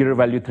to do singular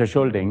value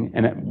thresholding,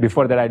 and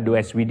before that I do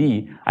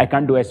SVD. I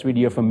can't do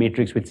SVD of a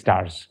matrix with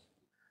stars.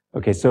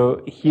 Okay,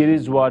 so here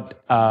is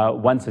what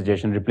one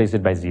suggestion, replace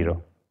it by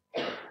 0.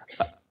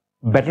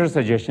 Better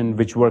suggestion,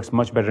 which works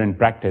much better in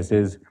practice,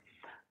 is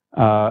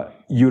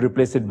you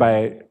replace it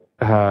by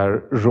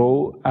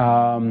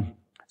column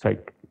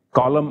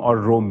or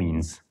row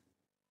means.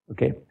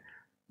 Okay.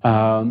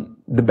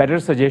 The better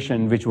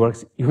suggestion, which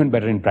works even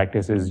better in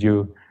practice, is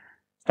you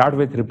start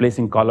with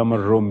replacing column or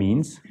row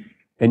means,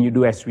 then you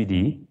do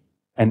SVD,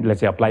 and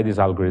let's say apply this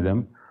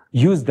algorithm,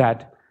 use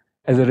that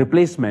as a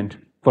replacement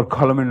for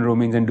column and row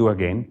means and do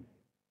again,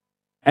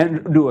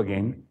 and do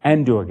again,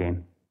 and do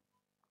again.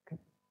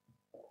 Okay.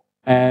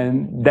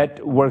 And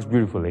that works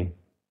beautifully.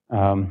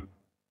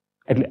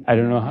 I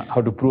don't know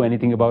how to prove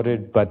anything about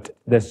it, but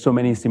there's so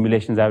many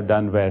simulations I've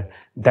done where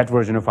that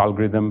version of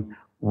algorithm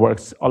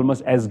works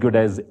almost as good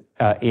as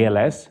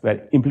ALS,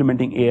 where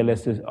implementing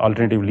ALS is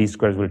alternative least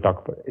squares we'll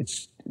talk about.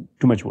 It's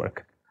too much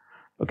work.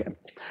 Okay.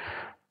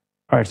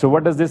 All right, so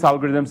what does this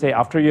algorithm say?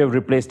 After you have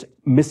replaced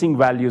missing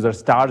values or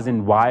stars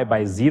in Y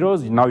by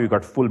zeros, now you've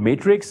got full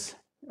matrix.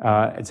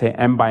 Let's say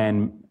n by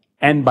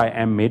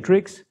m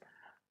matrix.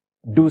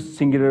 Do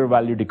singular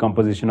value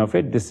decomposition of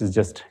it. This is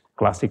just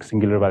classic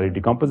singular value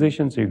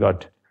decomposition. So you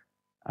got,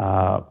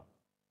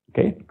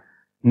 okay.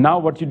 Now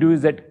what you do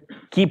is that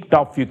keep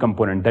top few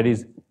component. That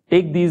is,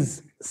 take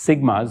these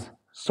sigmas,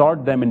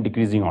 sort them in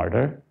decreasing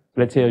order.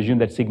 Let's say assume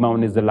that sigma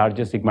 1 is the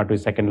largest, sigma 2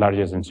 is second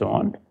largest, and so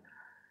on.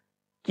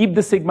 Keep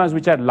the sigmas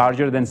which are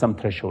larger than some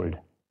threshold.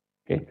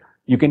 Okay.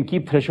 You can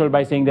keep threshold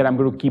by saying that I'm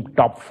going to keep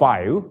top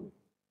 5.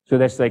 So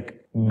that's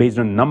like based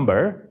on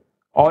number.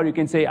 Or you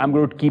can say I'm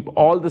going to keep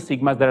all the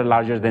sigmas that are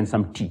larger than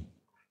some t.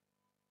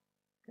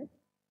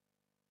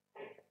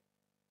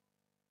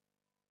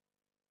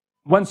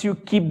 Once you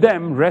keep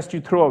them, rest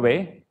you throw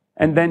away,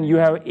 and then you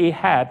have a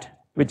hat,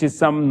 which is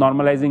some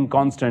normalizing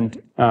constant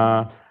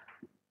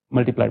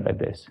multiplied by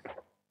this.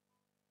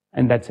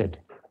 And that's it.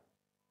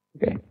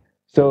 Okay.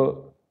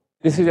 So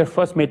this is your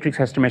first matrix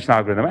estimation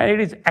algorithm, and it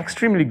is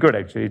extremely good,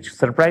 actually. It's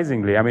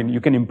surprisingly, I mean, you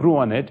can improve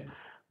on it,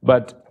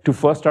 but to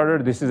first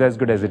order, this is as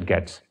good as it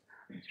gets.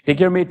 Take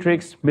your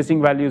matrix,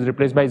 missing values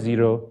replaced by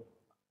 0,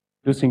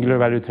 do singular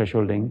value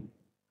thresholding,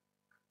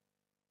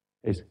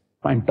 is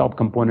find top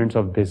components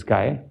of this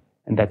guy,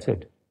 and that's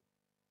it.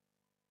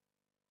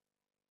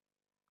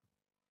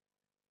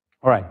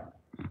 All right,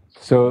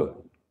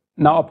 so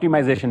now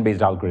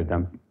optimization-based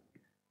algorithm.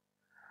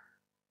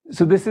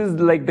 So this is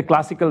like the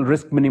classical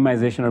risk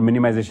minimization or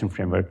minimization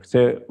framework.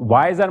 So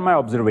Y's are my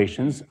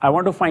observations. I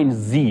want to find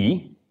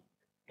Z,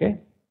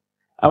 okay?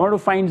 I want to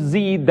find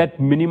Z that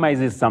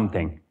minimizes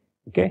something,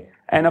 okay?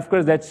 And of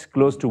course, that's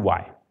close to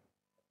Y.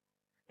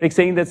 Like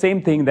saying the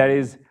same thing, that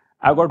is,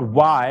 I've got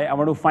Y, I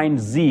want to find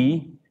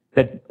Z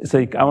that,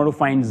 so I want to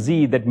find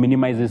Z that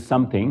minimizes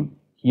something,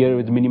 here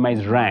with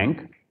minimize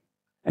rank,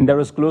 and that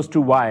was close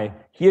to Y.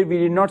 Here we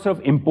did not sort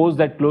of impose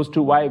that close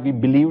to Y, we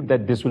believed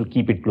that this will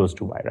keep it close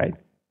to Y, right?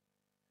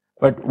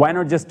 But why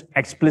not just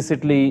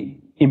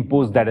explicitly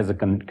impose that as a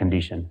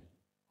condition?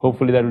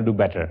 Hopefully that will do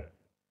better.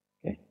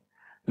 Okay.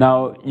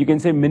 Now you can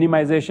say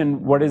minimization,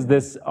 what is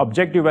this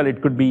objective? Well,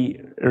 it could be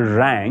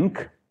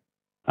rank,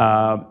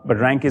 but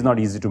rank is not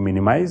easy to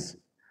minimize.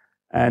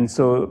 And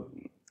so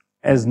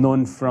as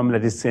known from,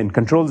 let us say, in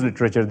controls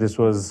literature, this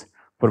was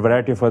for a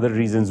variety of other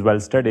reasons well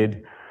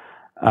studied,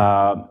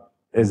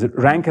 is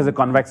rank has a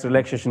convex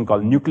relaxation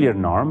called nuclear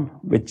norm,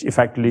 which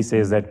effectively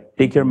says that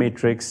take your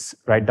matrix,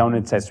 write down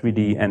its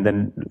SVD, and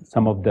then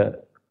some of the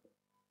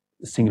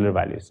singular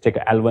values. Take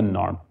a L1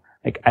 norm.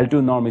 Like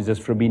L2 norm is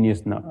just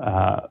Frobenius,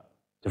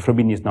 the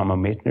Frobenius norm of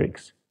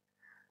matrix.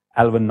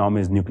 L1 norm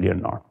is nuclear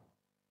norm.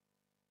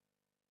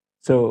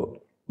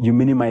 So you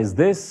minimize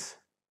this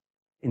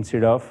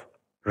instead of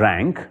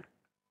rank,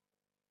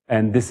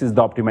 and this is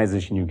the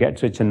optimization you get.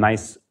 So it's a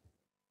nice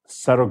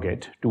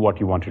surrogate to what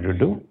you wanted to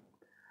do.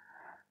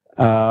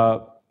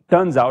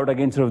 Turns out,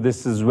 again, sort of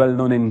this is well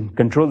known in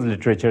controls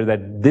literature,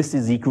 that this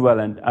is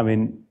equivalent. I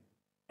mean,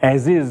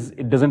 as is,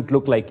 it doesn't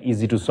look like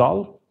easy to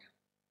solve,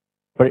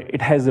 but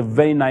it has a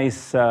very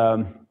nice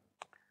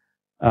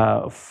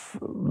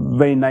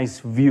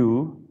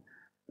view,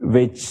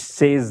 which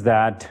says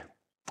that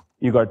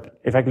you got,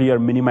 effectively you're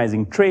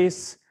minimizing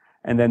trace,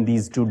 and then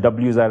these two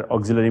W's are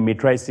auxiliary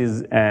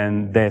matrices,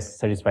 and they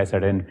satisfy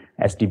certain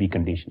STB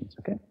conditions,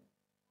 okay?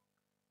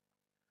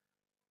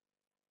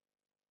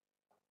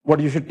 What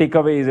you should take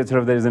away is that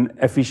sort of there is an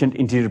efficient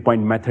interior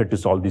point method to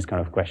solve these kind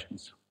of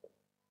questions.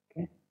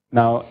 Okay?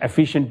 Now,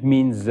 efficient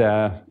means,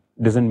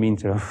 doesn't mean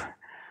sort of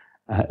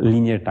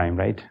linear time,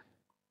 right?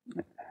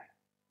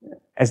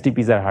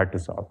 STPs are hard to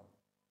solve,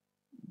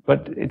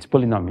 but it's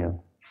polynomial.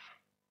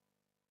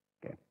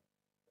 Okay.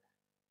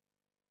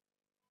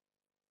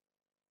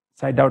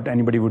 So I doubt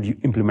anybody would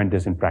implement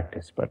this in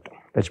practice, but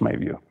that's my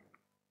view.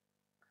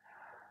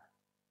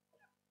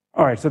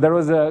 All right, so there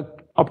was a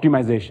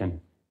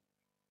optimization.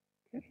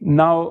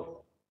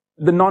 Now,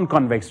 the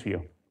non-convex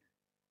view.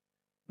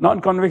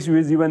 Non-convex view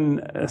is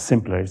even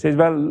simpler. It says,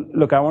 well,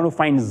 look, I want to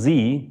find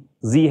Z.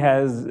 Z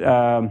has,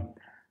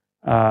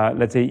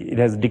 let's say, it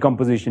has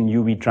decomposition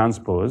UV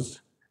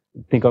transpose.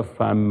 Think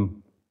of,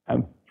 I'm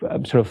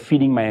sort of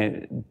feeding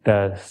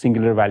the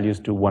singular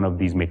values to one of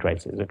these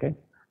matrices, okay?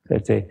 So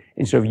let's say,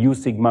 instead of U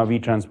sigma, V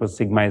transpose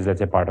sigma is, let's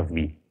say, part of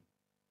V.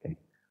 Okay?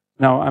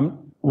 Now,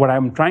 what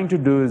I'm trying to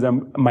do is,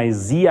 my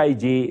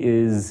Zij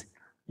is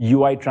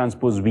Ui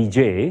transpose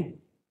Vj,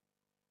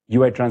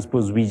 Ui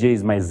transpose Vj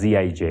is my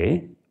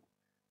Zij,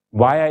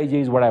 Yij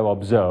is what I've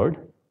observed,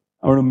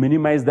 I want to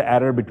minimize the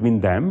error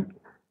between them.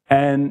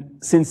 And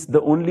since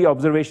the only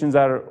observations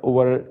are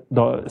over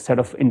the set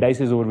of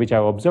indices over which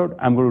I've observed,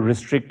 I'm going to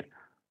restrict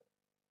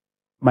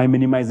my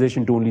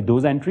minimization to only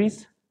those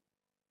entries.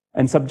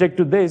 And subject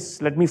to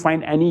this, let me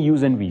find any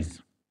U's and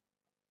V's.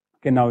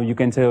 Okay, now you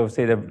can say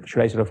that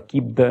should I sort of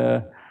keep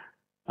the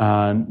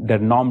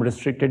norm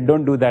restricted?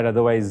 Don't do that,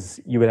 otherwise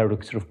you will have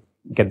to sort of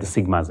get the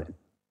sigmas in.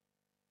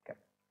 Okay.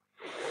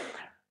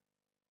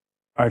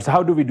 All right, so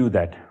how do we do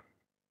that?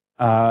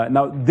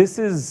 Now this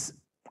is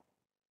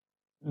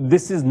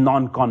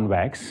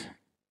non-convex.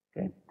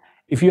 Okay.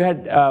 If you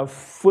had a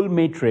full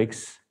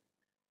matrix,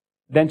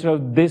 then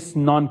sort of this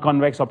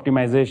non-convex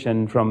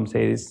optimization from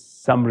say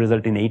some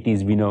result in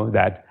 80s, we know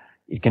that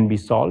it can be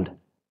solved,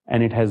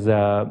 and it has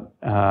a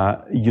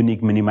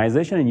unique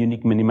minimization, and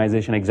unique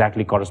minimization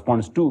exactly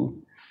corresponds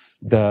to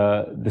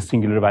the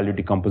singular value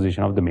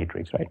decomposition of the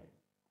matrix, right?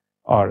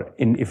 Or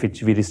if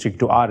we restrict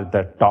to R,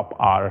 the top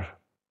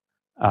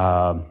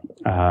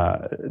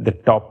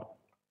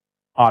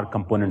R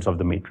components of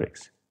the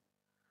matrix.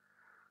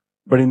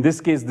 But in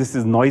this case, this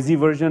is noisy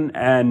version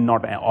and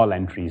not all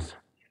entries.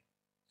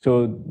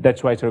 So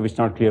that's why sort of it's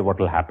not clear what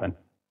will happen.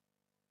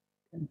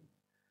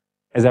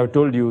 As I've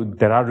told you,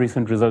 there are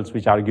recent results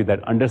which argue that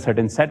under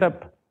certain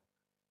setup,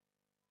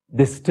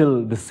 the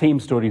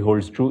same story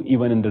holds true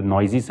even in the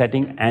noisy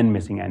setting and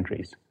missing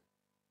entries.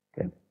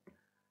 Okay.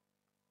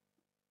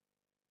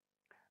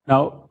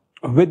 Now,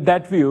 with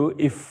that view,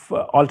 if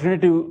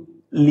alternative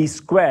least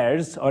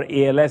squares, or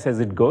ALS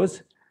as it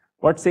goes,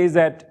 it says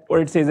that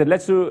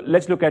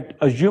let's look at,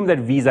 assume that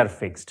V's are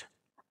fixed.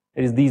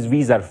 That is, these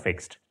V's are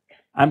fixed.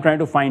 I'm trying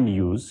to find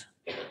U's,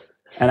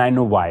 and I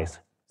know Y's.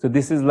 So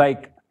this is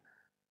like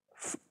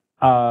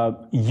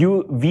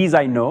V's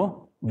I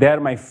know, they are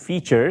my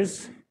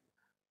features.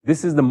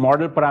 This is the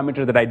model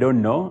parameter that I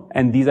don't know,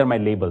 and these are my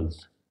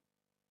labels.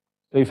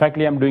 So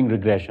effectively, I'm doing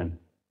regression,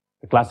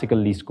 the classical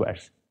least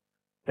squares.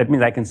 That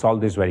means I can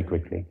solve this very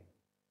quickly.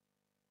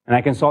 And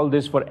I can solve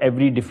this for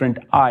every different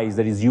i's,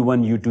 that is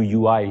U1, U2,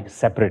 Ui,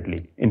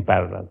 separately in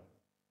parallel.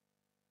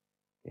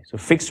 Okay, so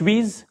fixed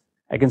V's,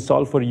 I can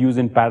solve for U's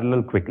in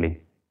parallel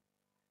quickly.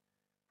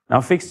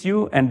 Now fix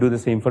U and do the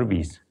same for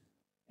V's,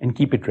 and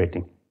keep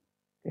iterating.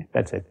 Okay,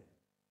 that's it.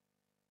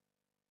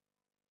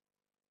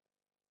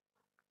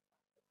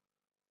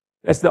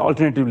 That's the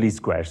alternative least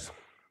squares.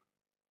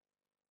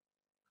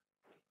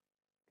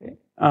 Okay.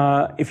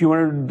 If you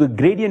want to do the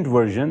gradient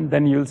version,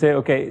 then you'll say,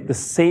 okay, the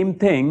same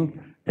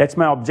thing, that's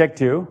my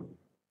objective,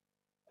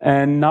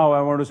 and now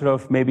I want to sort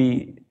of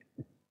maybe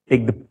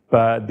take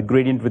the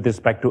gradient with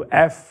respect to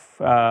f,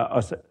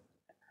 or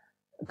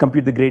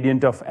compute the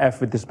gradient of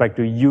f with respect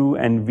to u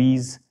and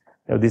v's.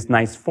 You have this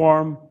nice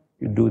form.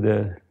 You do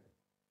the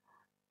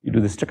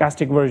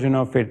stochastic version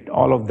of it.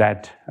 All of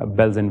that,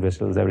 bells and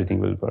whistles, everything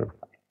will work.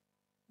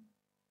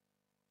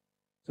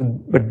 So,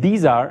 but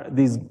these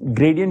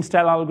gradient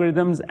style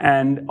algorithms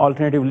and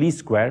alternative least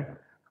square.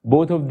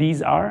 Both of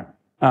these are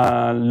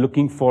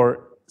looking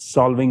for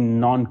solving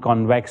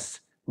non-convex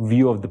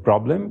view of the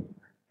problem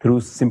through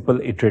simple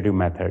iterative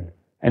method.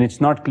 And it's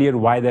not clear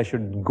why they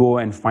should go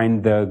and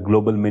find the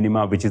global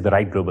minima, which is the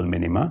right global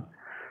minima.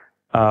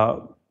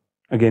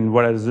 Again,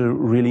 what is a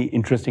really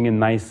interesting and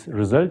nice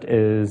result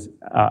is,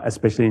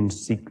 especially in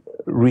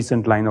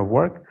recent line of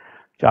work,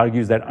 which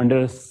argues that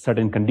under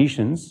certain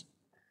conditions,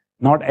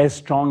 not as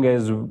strong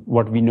as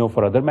what we know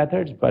for other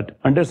methods, but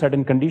under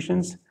certain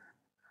conditions,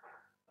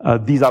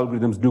 these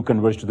algorithms do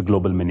converge to the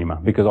global minima,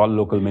 because all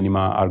local minima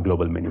are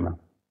global minima.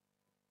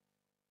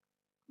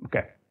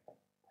 Okay.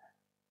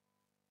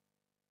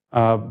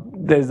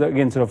 There's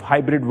again sort of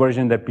hybrid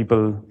version that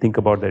people think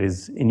about, that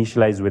is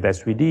initialized with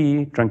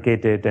SVD,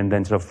 truncate it, and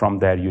then sort of from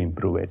there you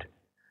improve it.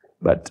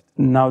 But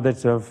now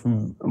that's sort of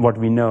what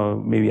we know,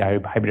 maybe a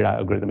hybrid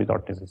algorithm is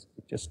not necessary.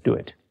 Just do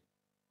it.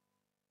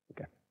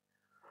 Okay.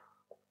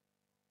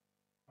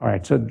 All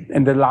right, so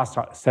and the last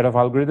set of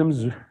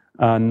algorithms,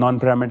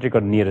 non-parametric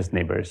or nearest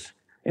neighbors.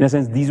 In a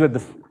sense, these were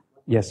the,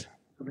 yes?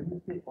 So when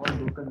you say all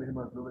local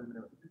minima, global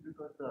minima, is it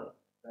because the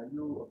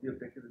value of the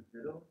objective is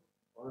 0?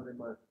 All of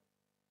them are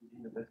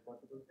using the best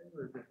possible thing,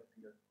 or is there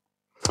something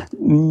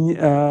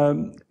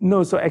else?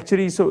 No, so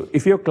actually, so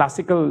if you're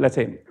classical, let's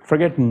say,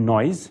 forget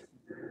noise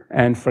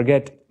and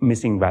forget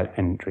missing value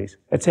entries.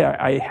 Let's say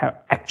I have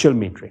actual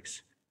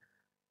matrix.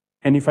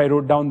 And if I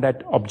wrote down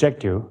that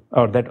objective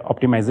or that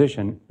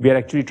optimization, we are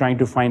actually trying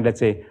to find, let's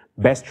say,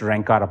 best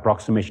rank R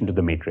approximation to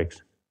the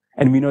matrix.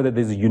 And we know that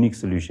there's a unique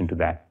solution to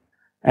that.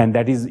 And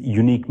that is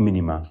unique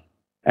minima.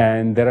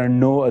 And there are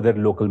no other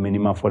local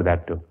minima for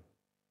that too,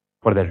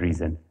 for that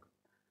reason.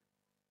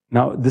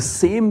 Now, the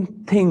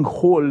same thing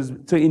holds.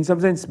 So in some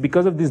sense,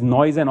 because of this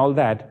noise and all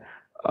that,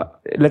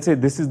 let's say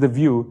this is the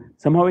view,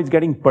 somehow it's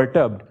getting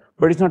perturbed,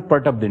 but it's not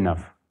perturbed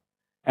enough.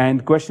 And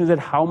the question is that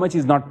how much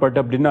is not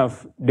perturbed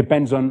enough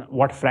depends on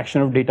what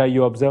fraction of data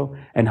you observe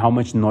and how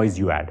much noise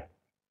you add.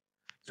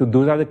 So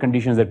those are the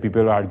conditions that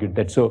people argued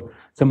that. So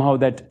somehow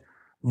that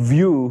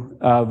view,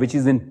 which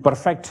is in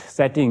perfect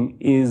setting,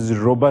 is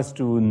robust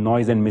to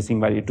noise and missing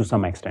value to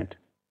some extent.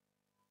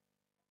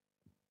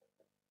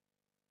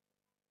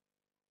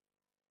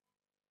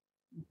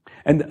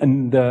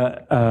 And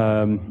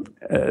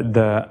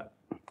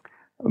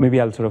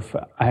maybe I'll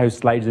I have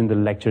slides in the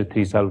lecture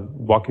 3, so I'll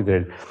walk you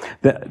through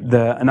it.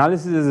 The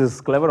analysis is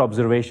this clever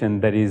observation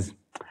that is,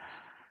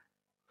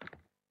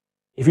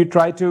 if you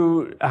try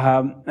to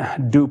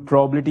do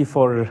probability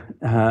for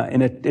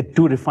in a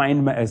too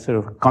refined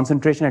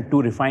concentration at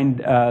too refined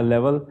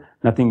level,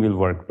 nothing will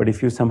work. But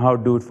if you somehow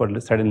do it for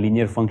certain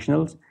linear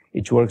functionals,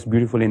 it works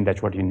beautifully, and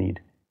that's what you need.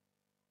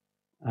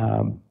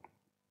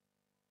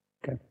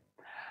 Okay.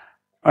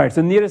 All right.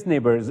 So nearest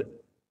neighbors.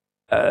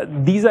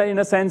 These are, in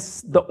a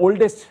sense, the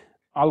oldest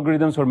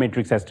algorithms for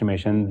matrix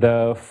estimation.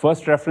 The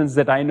first reference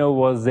that I know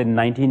was in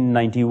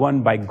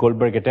 1991 by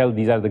Goldberg et al.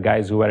 These are the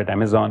guys who were at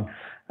Amazon.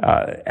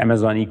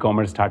 Amazon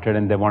e-commerce started,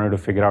 and they wanted to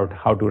figure out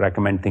how to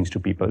recommend things to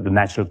people, the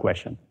natural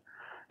question.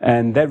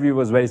 And their view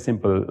was very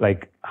simple,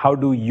 like, how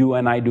do you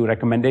and I do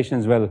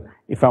recommendations? Well,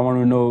 if I want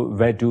to know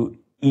where to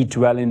eat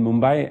well in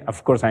Mumbai,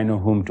 of course I know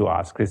whom to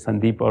ask, is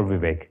Sandeep or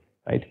Vivek,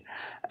 right?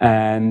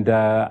 And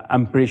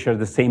I'm pretty sure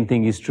the same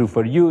thing is true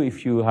for you.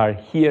 If you are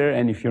here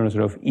and if you want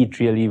to eat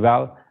really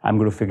well, I'm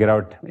going to figure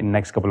out in the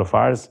next couple of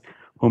hours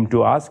whom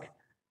to ask.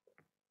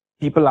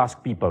 People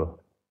ask people.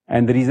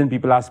 And the reason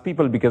people ask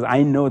people, because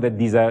I know that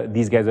these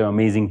guys have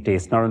amazing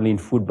taste, not only in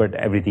food, but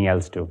everything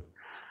else too.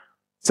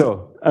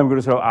 So I'm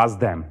going to ask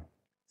them.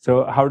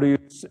 So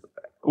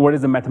what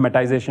is the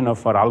mathematization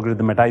of, or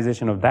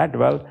algorithmatization of that?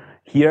 Well,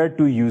 here are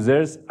 2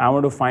 users. I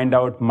want to find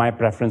out my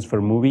preference for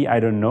movie. I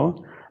don't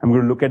know. I'm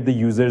going to look at the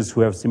users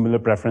who have similar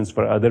preference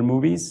for other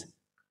movies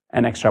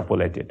and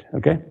extrapolate it,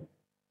 okay?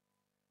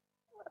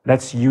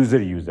 That's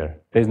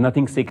user. There's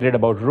nothing sacred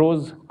about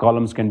rows.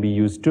 Columns can be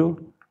used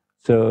too.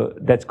 So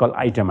that's called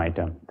item,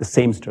 the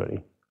same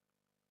story,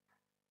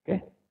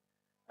 okay?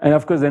 And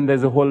of course, then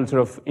there's a whole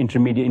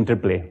intermediate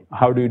interplay.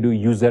 How do you do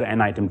user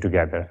and item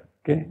together,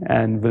 okay?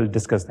 And we'll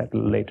discuss that a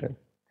little later.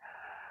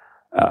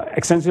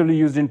 Extensively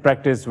used in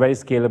practice, very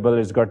scalable.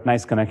 It's got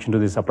nice connection to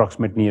this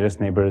approximate nearest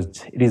neighbors.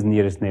 It is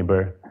nearest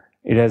neighbor.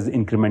 It has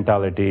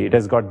incrementality. It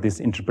has got this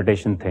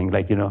interpretation thing,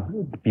 like,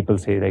 people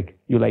say, like,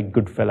 you like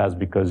Goodfellas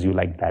because you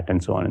like that,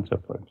 and so on and so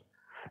forth.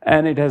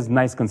 And it has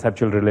nice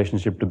conceptual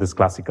relationship to this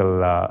classical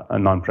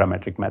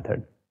non-parametric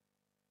method.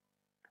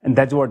 And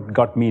that's what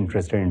got me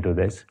interested into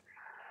this.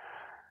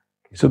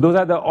 So those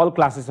are all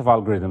classes of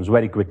algorithms,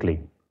 very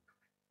quickly.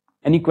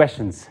 Any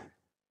questions?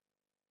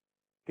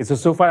 Okay,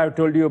 so far I've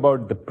told you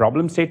about the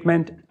problem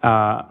statement,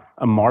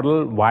 a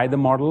model, why the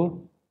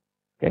model,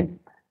 okay?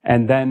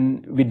 And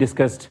then we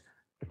discussed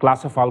the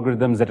class of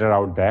algorithms that are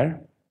out there.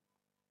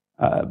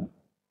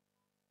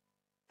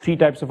 3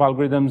 types of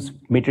algorithms: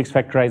 matrix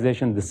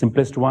factorization, the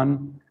simplest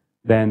one,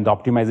 then the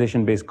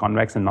optimization-based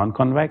convex and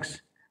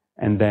non-convex,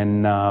 and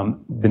then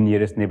the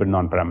nearest neighbor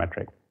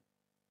non-parametric.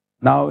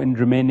 Now, in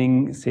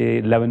remaining, say,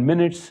 11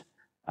 minutes,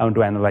 I want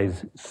to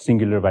analyze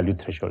singular value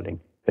thresholding.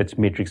 That's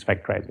matrix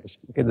factorization,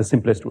 okay, the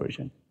simplest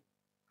version.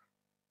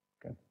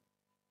 Okay.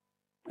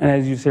 And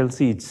as you shall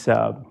see, it's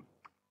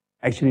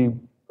actually,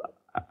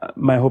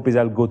 my hope is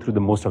I'll go through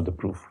the most of the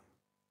proof,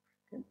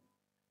 okay,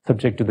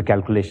 subject to the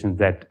calculations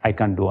that I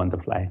can't do on the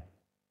fly.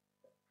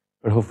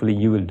 But hopefully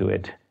you will do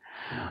it.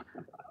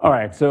 All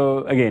right, so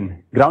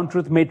again, ground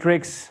truth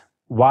matrix,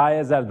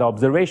 Y's are the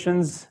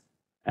observations,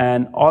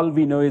 and all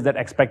we know is that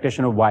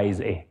expectation of Y is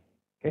A.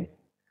 Okay?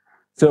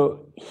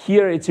 So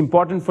here it's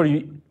important for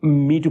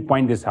me to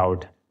point this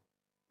out,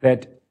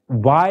 that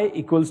Y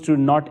equals to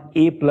not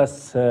A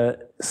plus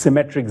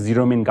symmetric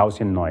zero-mean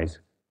Gaussian noise.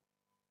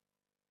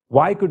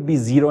 Y could be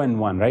 0 and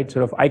 1, right?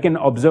 I can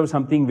observe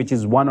something which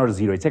is 1 or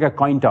 0. It's like a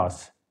coin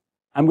toss.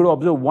 I'm going to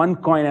observe one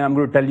coin and I'm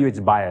going to tell you its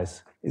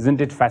bias. Isn't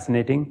it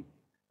fascinating?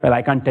 Well,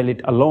 I can't tell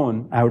it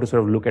alone. I have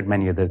to look at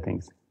many other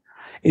things.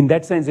 In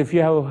that sense, if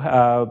you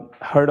have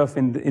heard of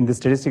in the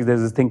statistics,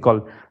 there's this thing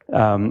called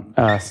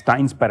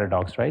Stein's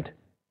paradox, right?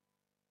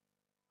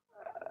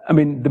 I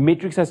mean, the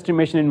matrix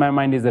estimation in my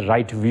mind is the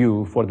right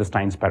view for the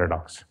Stein's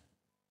paradox,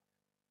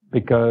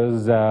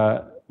 because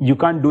you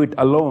can't do it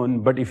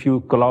alone, but if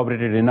you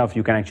collaborate it enough,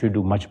 you can actually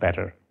do much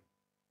better.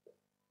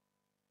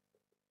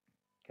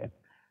 Okay.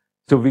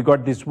 So we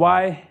got this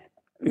Y,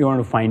 we want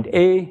to find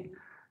A.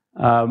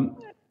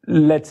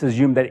 Let's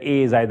assume that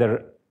A is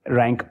either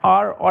rank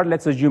R, or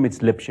let's assume it's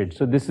Lipschitz.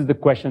 So this is the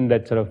question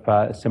that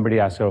somebody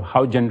asked,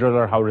 how general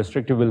or how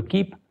restrictive we'll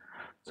keep.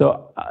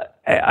 So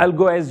I'll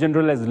go as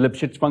general as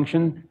Lipschitz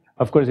function.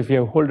 Of course, if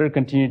you have holder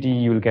continuity,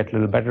 you will get a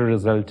little better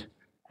result.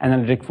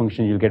 Analytic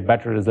function, you'll get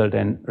better result,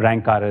 and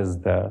rank R is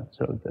the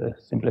the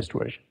simplest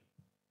version.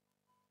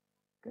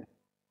 Okay.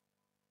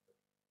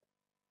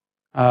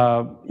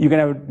 You can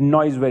have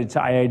noise where its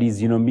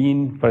IIDs,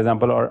 mean, for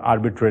example, or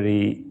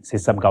arbitrary, say,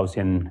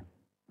 sub-Gaussian.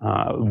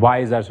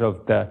 Y's are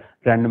the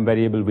random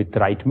variable with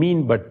right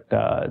mean, but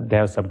they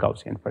are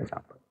sub-Gaussian, for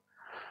example.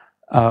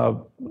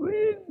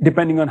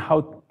 Depending on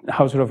how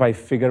I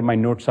figure my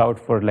notes out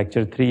for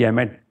lecture 3, I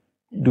might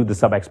do the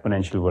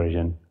sub-exponential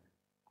version.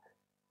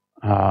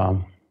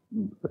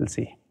 We'll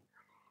see.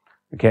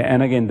 Okay,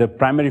 and again, the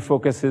primary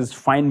focus is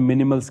find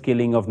minimal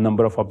scaling of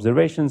number of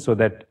observations so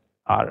that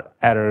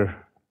our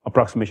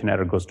approximation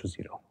error goes to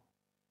 0.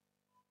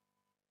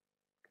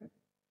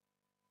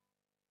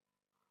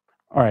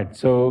 All right,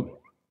 so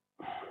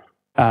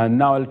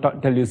now I'll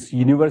tell you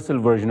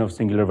universal version of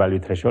singular value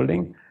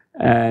thresholding.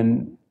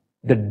 And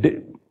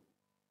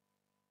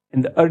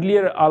in the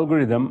earlier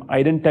algorithm,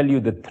 I didn't tell you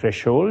the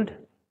threshold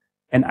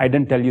and I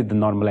didn't tell you the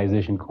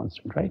normalization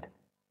constant, right?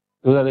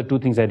 Those are the two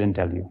things I didn't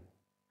tell you.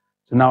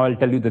 So now I'll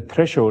tell you the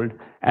threshold,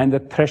 and the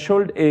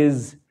threshold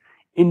is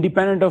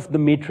independent of the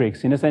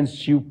matrix. In a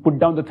sense, you put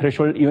down the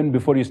threshold even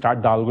before you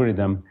start the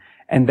algorithm,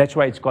 and that's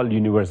why it's called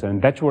universal.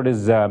 And that's what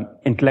is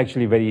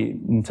intellectually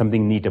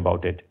something neat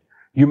about it.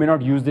 You may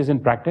not use this in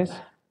practice.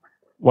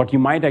 What you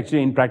might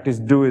actually in practice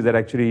do is that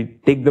actually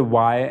take the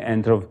Y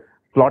and sort of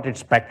plot its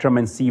spectrum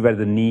and see where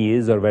the knee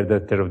is or where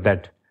the sort of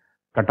that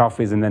cutoff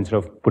is, and then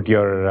sort of put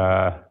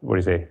your,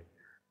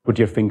 put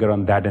your finger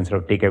on that and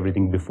sort of take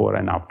everything before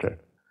and after.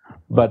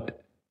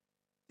 But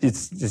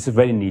it's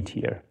very neat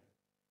here.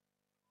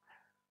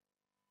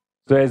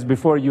 So as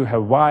before, you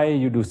have Y,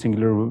 you do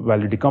singular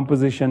value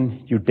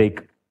decomposition, you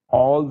take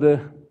all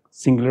the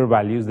singular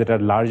values that are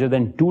larger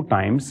than 2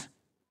 times.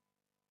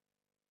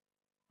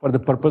 For the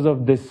purpose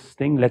of this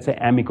thing, let's say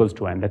m equals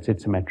to n, let's say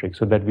it's symmetric,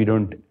 so that we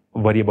don't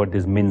worry about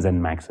these mins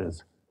and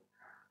maxes.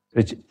 So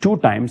it's 2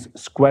 times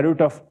square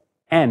root of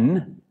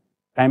n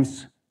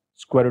times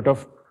square root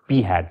of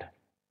p hat,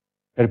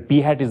 where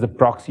p hat is the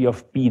proxy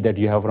of p that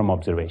you have from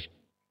observation,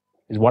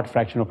 is what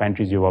fraction of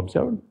entries you've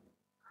observed.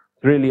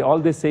 Really, all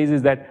this says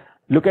is that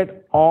look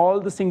at all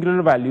the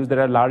singular values that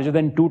are larger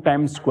than 2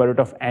 times square root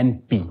of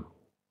np,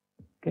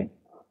 okay?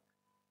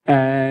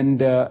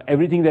 And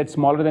everything that's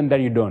smaller than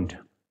that, you don't.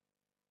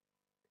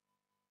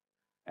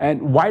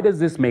 And why does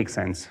this make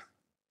sense?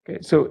 Okay,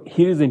 so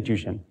here is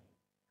intuition.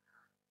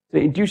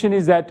 The intuition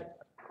is that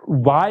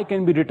y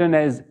can be written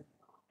as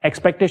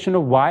expectation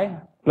of y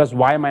plus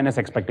y minus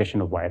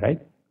expectation of y,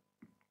 right?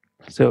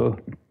 So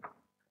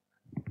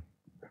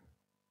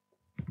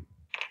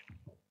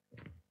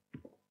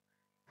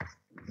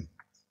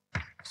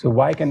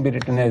y can be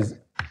written as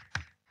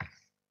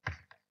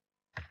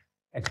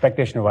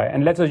expectation of y.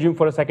 And let's assume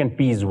for a second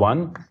p is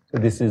 1. So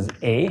this is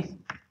a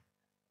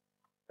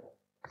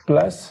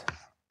plus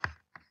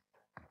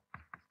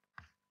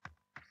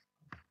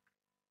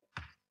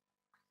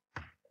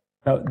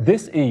now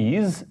this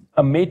is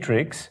a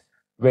matrix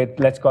with,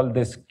 let's call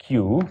this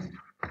Q.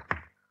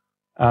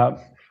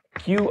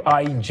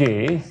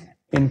 Qij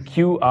in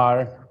Q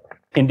are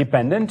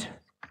independent,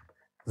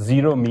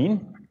 0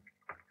 mean.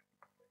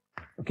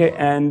 Okay,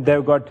 and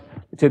they've got,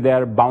 say they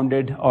are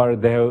bounded or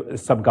they're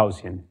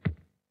sub-Gaussian.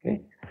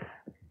 Okay.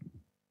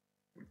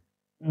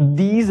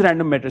 These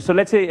random matrices, so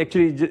let's say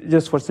actually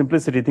just for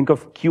simplicity, think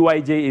of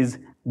Qij is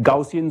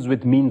Gaussians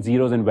with mean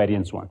zeros and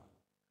variance 1.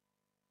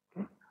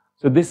 Okay.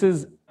 So this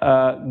is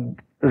a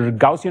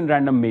Gaussian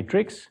random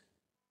matrix.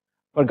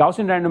 For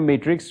Gaussian random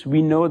matrix,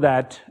 we know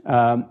that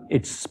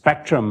its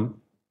spectrum,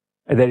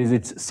 that is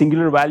its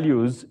singular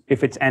values,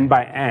 if it's n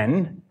by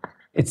n,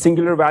 its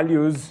singular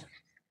values,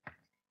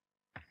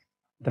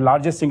 the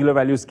largest singular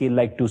value scale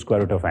like 2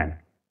 square root of n.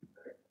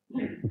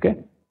 Okay?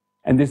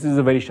 And this is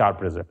a very sharp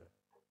result.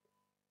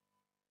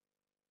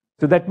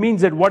 So that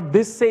means that what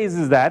this says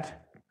is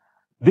that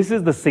this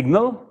is the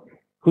signal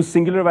whose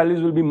singular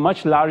values will be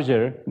much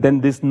larger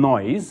than this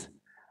noise.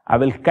 I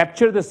will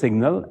capture the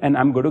signal and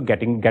I'm going to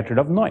get rid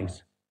of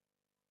noise.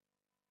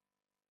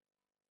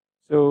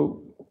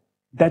 So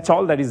that's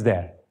all that is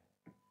there.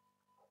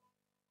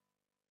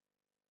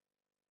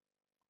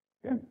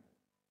 Okay.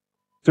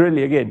 So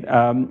really again,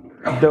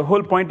 the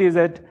whole point is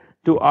that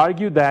to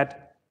argue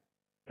that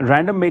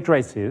random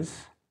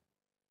matrices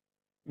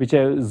which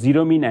have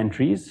 0 mean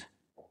entries,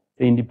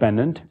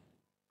 independent,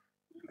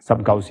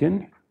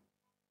 sub-Gaussian,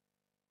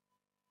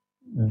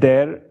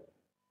 their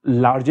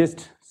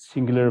largest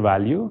singular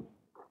value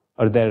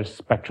or their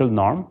spectral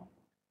norm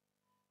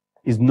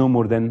is no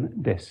more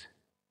than this.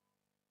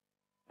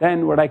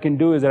 Then what I can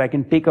do is that I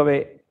can take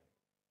away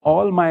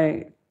all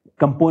my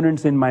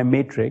components in my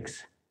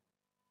matrix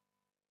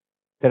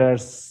that are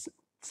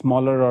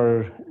smaller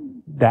or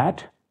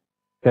that,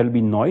 there will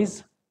be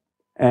noise,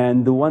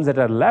 and the ones that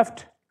are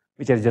left,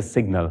 which are just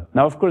signal.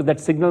 Now, of course, that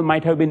signal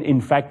might have been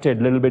infected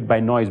a little bit by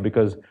noise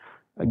because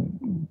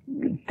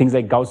things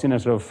like Gaussian are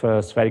sort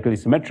of spherically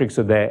symmetric,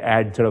 so they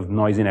add sort of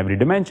noise in every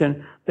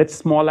dimension. That's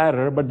small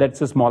error, but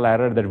that's a small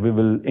error that we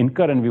will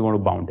incur and we want to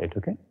bound it,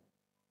 okay?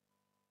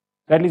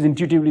 At least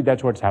intuitively,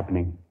 that's what's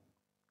happening.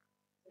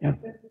 Yeah.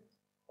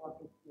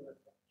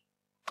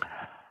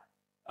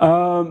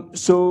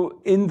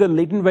 So in the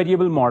latent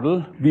variable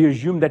model, we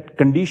assume that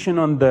condition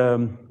on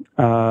the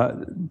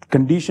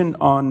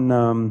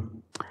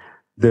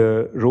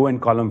the row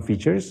and column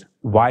features,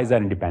 y's are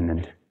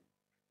independent.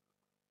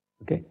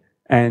 Okay,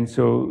 and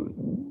so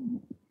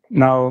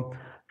now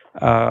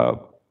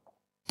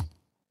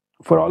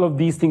for all of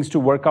these things to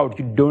work out,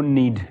 you don't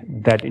need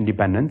that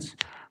independence.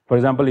 For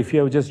example, if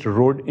you have just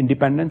row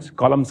independence,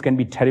 columns can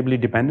be terribly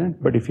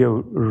dependent, but if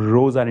your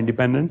rows are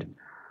independent,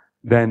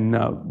 then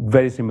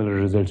very similar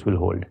results will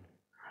hold.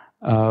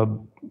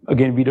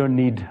 Again, we don't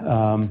need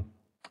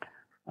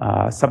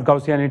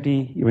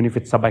sub-Gaussianity. Even if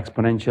it's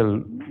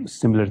sub-exponential,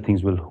 similar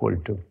things will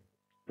hold too.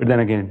 But then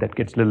again, that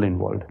gets a little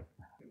involved.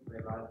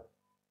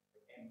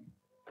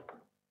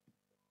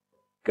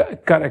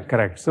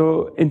 Correct.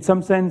 So in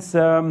some sense,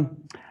 so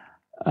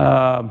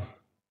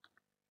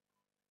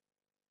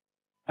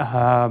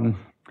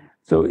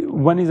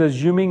one is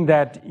assuming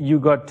that you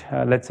got,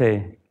 let's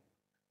say,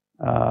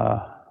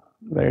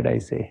 where did I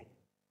say?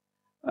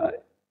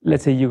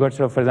 Let's say you got,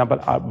 sort of, for example,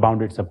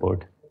 bounded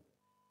support,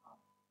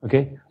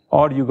 okay,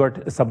 or you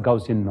got a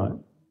sub-Gaussian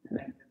norm.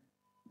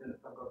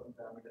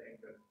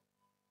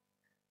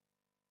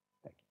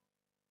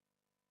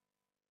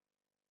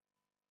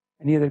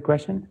 Any other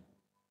question?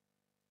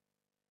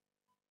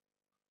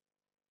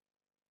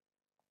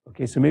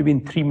 Okay, so maybe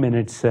in 3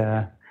 minutes,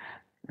 I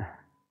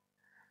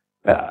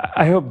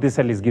hope this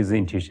at least gives the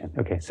intuition.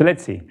 Okay, so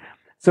let's see.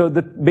 So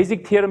the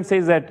basic theorem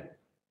says that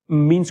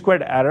mean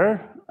squared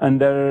error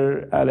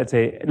under, let's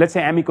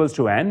say m equals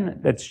to n,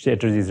 that's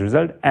Chatterjee's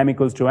result, m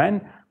equals to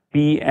n,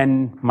 p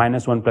n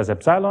minus 1 plus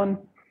epsilon,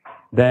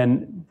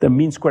 then the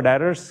mean squared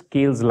error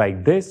scales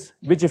like this,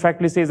 which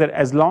effectively says that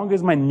as long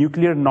as my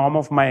nuclear norm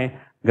of my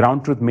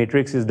ground truth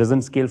matrix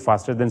doesn't scale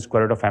faster than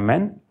square root of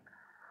mn,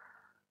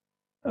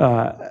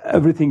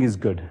 everything is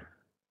good.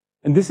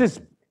 And this is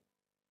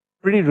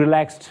pretty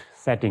relaxed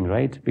setting,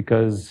 right?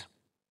 Because,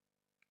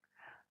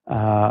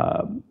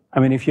 I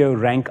mean, if you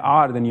rank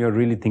R, then you're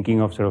really thinking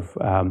of sort of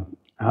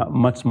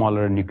much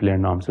smaller nuclear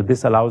norm. So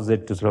this allows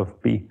it to sort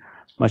of be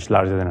much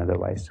larger than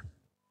otherwise.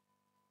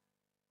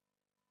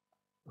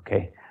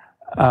 Okay.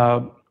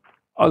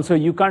 Also,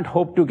 you can't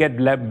hope to get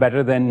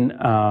better than,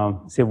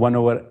 say, 1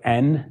 over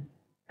n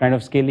kind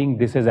of scaling.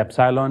 This is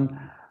epsilon.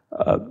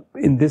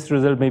 In this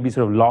result, maybe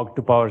sort of log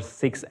to power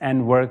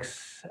 6n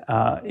works.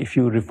 If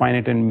you refine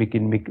it and make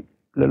it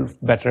a little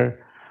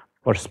better.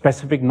 For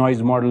specific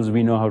noise models,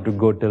 we know how to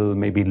go till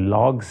maybe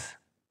logs.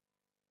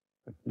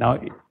 Now,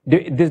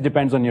 this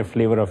depends on your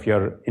flavor of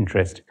your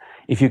interest.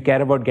 If you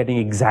care about getting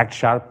exact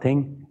sharp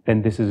thing,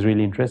 then this is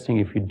really interesting.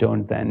 If you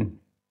don't, then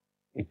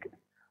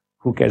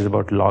who cares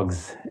about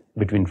logs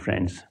between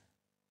friends?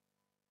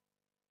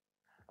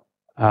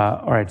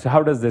 All right, so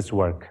how does this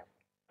work?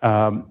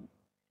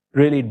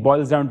 Really, it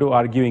boils down to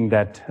arguing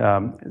that,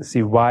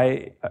 see,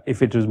 why,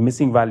 if it was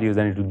missing values,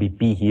 then it will be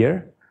P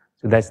here.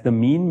 So that's the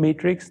mean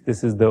matrix.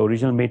 This is the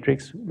original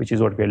matrix, which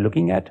is what we're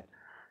looking at.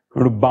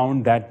 We're going to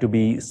bound that to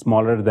be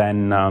smaller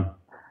than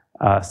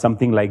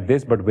something like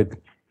this, but with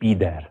P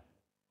there.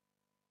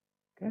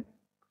 Okay.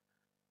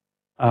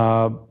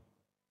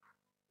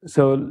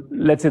 So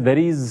let's say there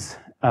is,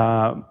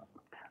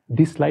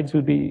 these slides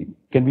can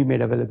be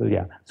made available,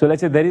 yeah. So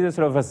let's say there is a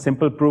sort of a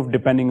simple proof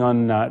depending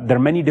on, there are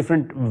many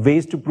different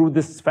ways to prove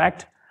this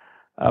fact.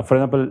 For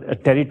example,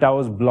 Terry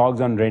Tao's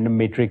blogs on random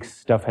matrix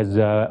stuff has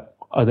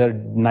other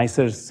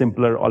nicer,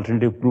 simpler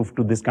alternative proof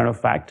to this kind of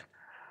fact.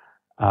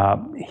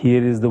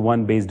 Here is the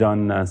one based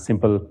on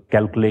simple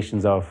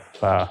calculations of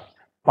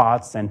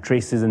paths and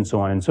traces and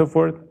so on and so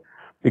forth,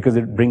 because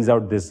it brings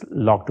out this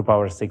log to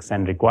power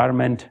 6n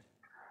requirement.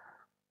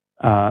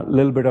 A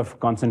little bit of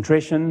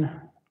concentration.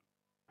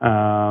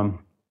 And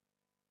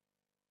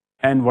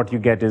what you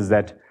get is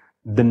that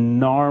the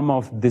norm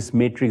of this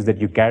matrix that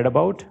you cared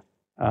about,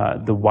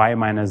 the y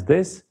minus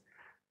this,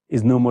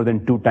 is no more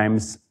than 2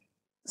 times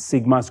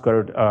sigma square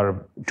root,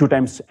 or 2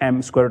 times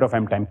m square root of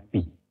m times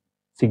p.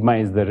 Sigma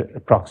is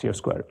the proxy of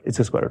square root. It's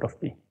a square root of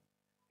p.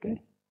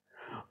 Okay.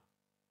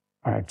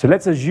 All right. So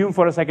let's assume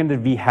for a second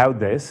that we have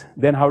this.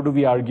 Then how do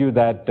we argue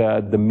that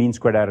the mean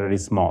squared error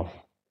is small?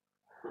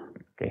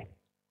 Okay.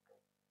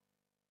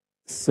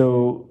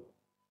 So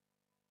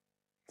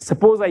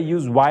suppose I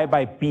use y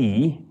by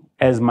p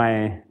as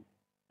my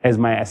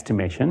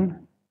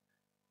estimation.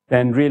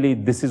 Then really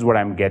this is what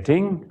I'm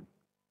getting.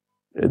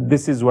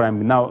 This is what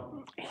I'm now.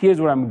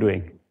 Here's what I'm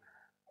doing.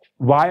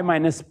 Y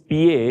minus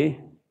PA,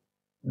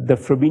 the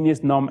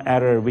Frobenius norm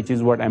error, which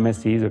is what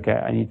MSC is. Okay,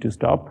 I need to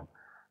stop.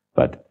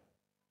 But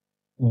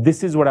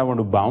this is what I want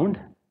to bound.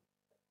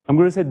 I'm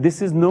going to say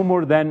this is no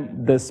more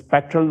than the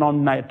spectral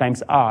norm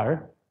times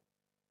R.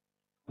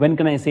 When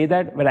can I say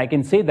that? Well, I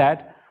can say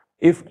that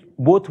if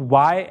both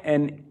Y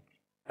and,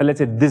 let's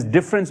say, this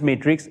difference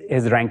matrix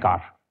is rank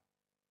R.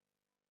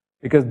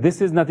 Because this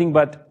is nothing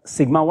but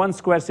sigma 1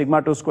 square,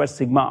 sigma 2 square,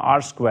 sigma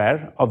R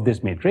square of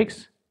this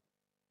matrix.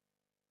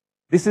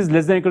 This is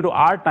less than or equal to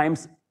R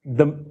times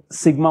the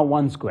sigma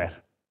 1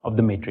 square of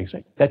the matrix,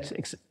 right?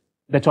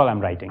 That's all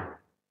I'm writing.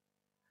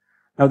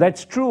 Now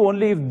that's true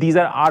only if these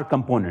are R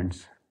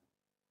components.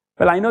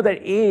 Well, I know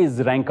that A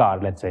is rank R,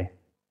 let's say,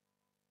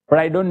 but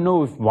I don't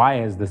know if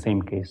Y is the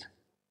same case.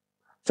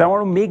 So I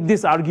want to make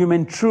this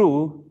argument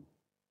true,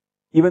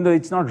 even though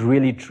it's not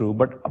really true,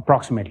 but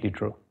approximately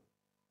true.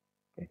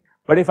 Okay?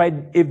 But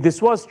if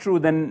this was true,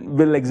 then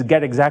we'll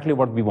get exactly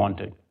what we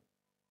wanted.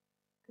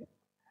 Okay?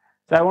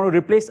 So I want to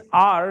replace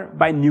R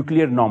by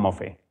nuclear norm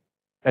of A.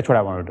 That's what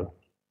I want to do.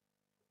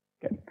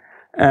 Okay?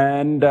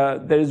 And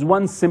there is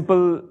one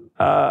simple,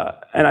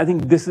 and I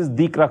think this is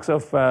the crux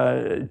of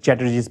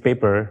Chatterjee's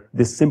paper,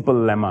 this simple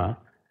lemma.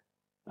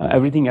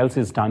 Everything else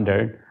is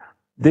standard.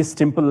 This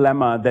simple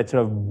lemma that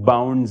sort of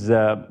bounds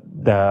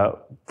the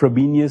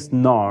Frobenius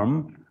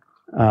norm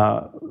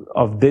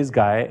of this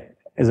guy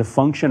is a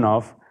function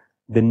of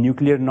the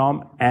nuclear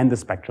norm and the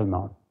spectral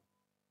norm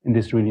in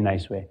this really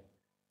nice way.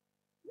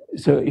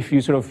 So if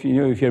you sort of,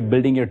 if you're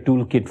building your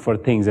toolkit for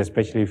things,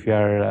 especially if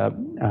you're,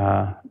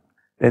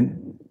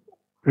 then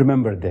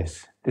remember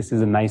this. This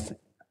is a nice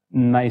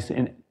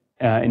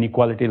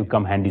inequality. It'll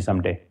come handy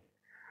someday.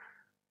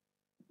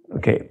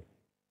 Okay.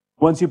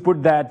 Once you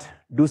put that,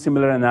 do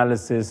similar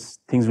analysis,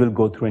 things will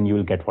go through and you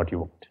will get what you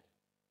want.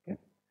 Okay.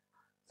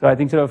 So I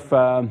think sort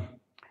of,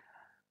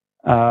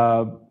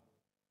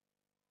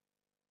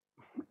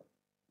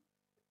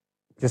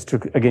 just to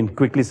again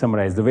quickly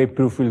summarize, the way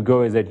proof will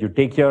go is that you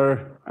take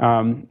your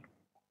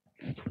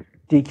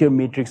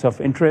matrix of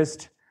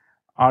interest,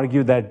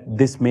 argue that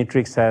this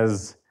matrix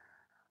has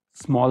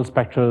small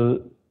spectral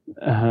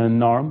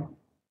norm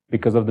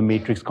because of the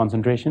matrix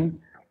concentration,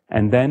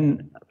 and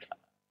then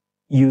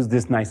use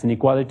this nice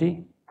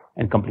inequality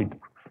and complete the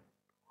proof.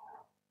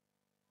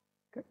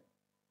 Okay.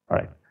 All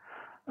right.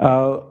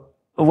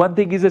 One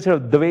thing is that sort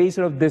of the way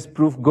sort of this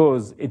proof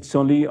goes, it's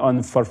only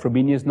on for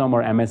Frobenius norm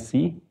or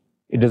MSC.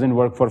 It doesn't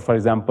work for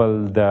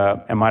example,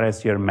 the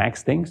MRSC or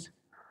MAX things.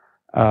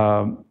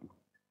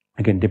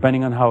 Again,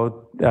 depending on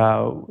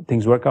how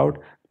things work out.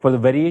 For the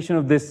variation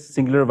of this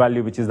singular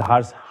value, which is the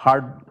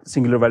hard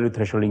singular value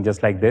thresholding,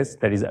 just like this,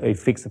 that is, I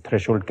fix the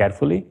threshold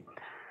carefully,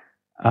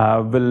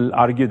 will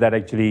argue that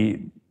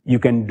actually you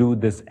can do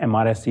this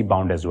MRSC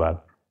bound as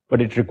well.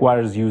 But it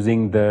requires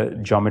using the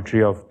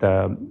geometry of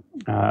the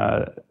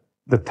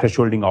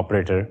thresholding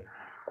operator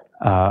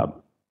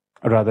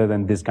rather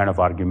than this kind of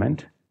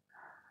argument.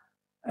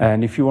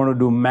 And if you want to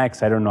do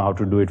max, I don't know how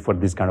to do it for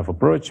this kind of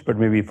approach, but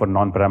maybe for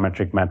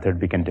non-parametric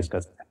method, we can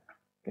discuss that.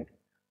 Okay.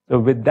 So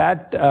with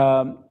that,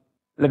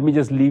 let me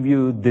just leave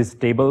you this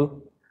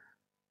table.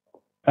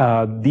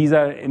 These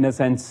are, in a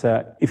sense,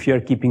 if you're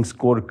keeping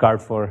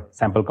scorecard for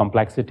sample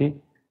complexity,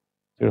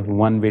 sort of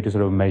one way to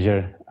sort of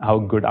measure how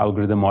good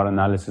algorithm or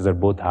analysis or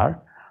both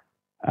are.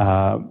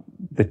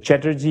 The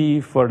Chatterjee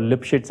for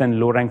Lipschitz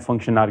and low rank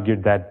function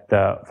argued that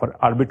for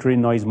arbitrary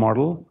noise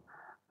model,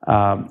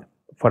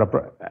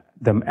 for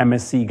the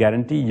MSC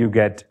guarantee, you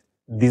get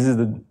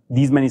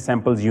these many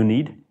samples you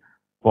need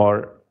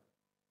for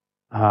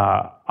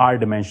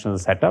R-dimensional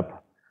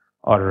setup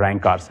or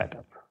rank R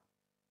setup.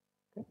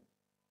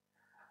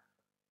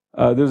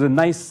 There's a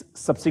nice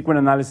subsequent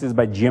analysis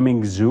by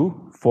Jiaming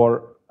Zhu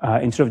for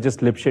instead of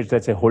just Lipschitz,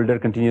 that's a Holder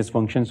continuous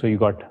function, so you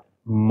got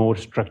more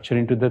structure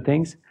into the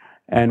things.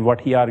 And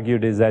what he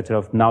argued is that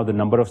sort of now the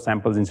number of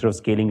samples instead of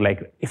scaling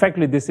like,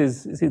 effectively this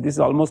is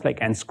almost like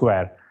n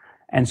square.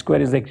 N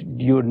square is like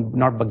you're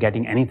not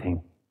getting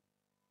anything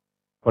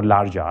for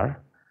large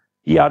R.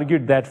 He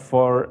argued that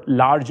for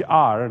large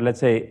R, let's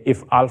say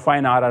if alpha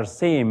and R are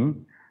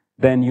same,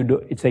 then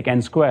it's like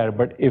n square.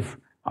 But if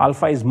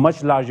alpha is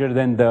much larger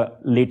than the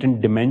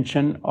latent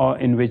dimension or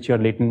in which your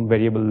latent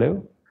variable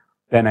live,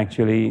 then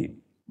actually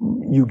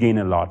you gain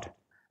a lot.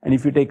 And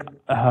if you take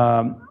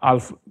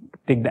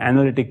take the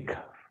analytic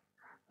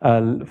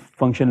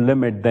function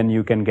limit, then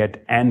you can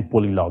get n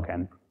polylog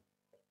n.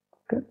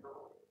 Okay.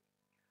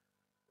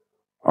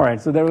 All right,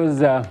 so there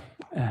was, I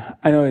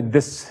know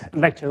this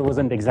lecture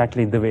wasn't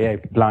exactly the way I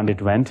planned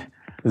it went.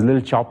 It was a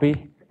little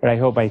choppy, but I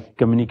hope I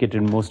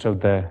communicated most of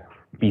the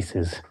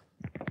pieces.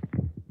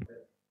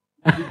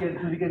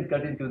 We can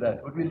cut into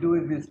that. What we'll do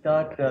is we'll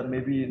start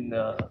maybe in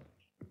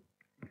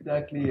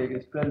exactly, I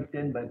guess,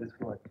 12:10 by this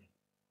one.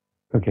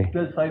 Okay.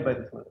 12:05 by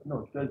this one.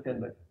 No,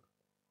 12:10 by this one.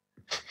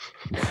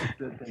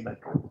 12:10 by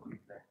this one.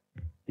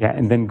 Yeah,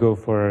 and then go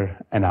for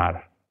an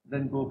R.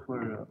 Then go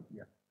for,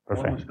 yeah.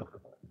 Perfect. Almost of the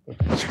bar.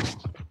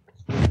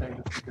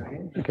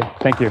 Okay,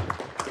 thank you.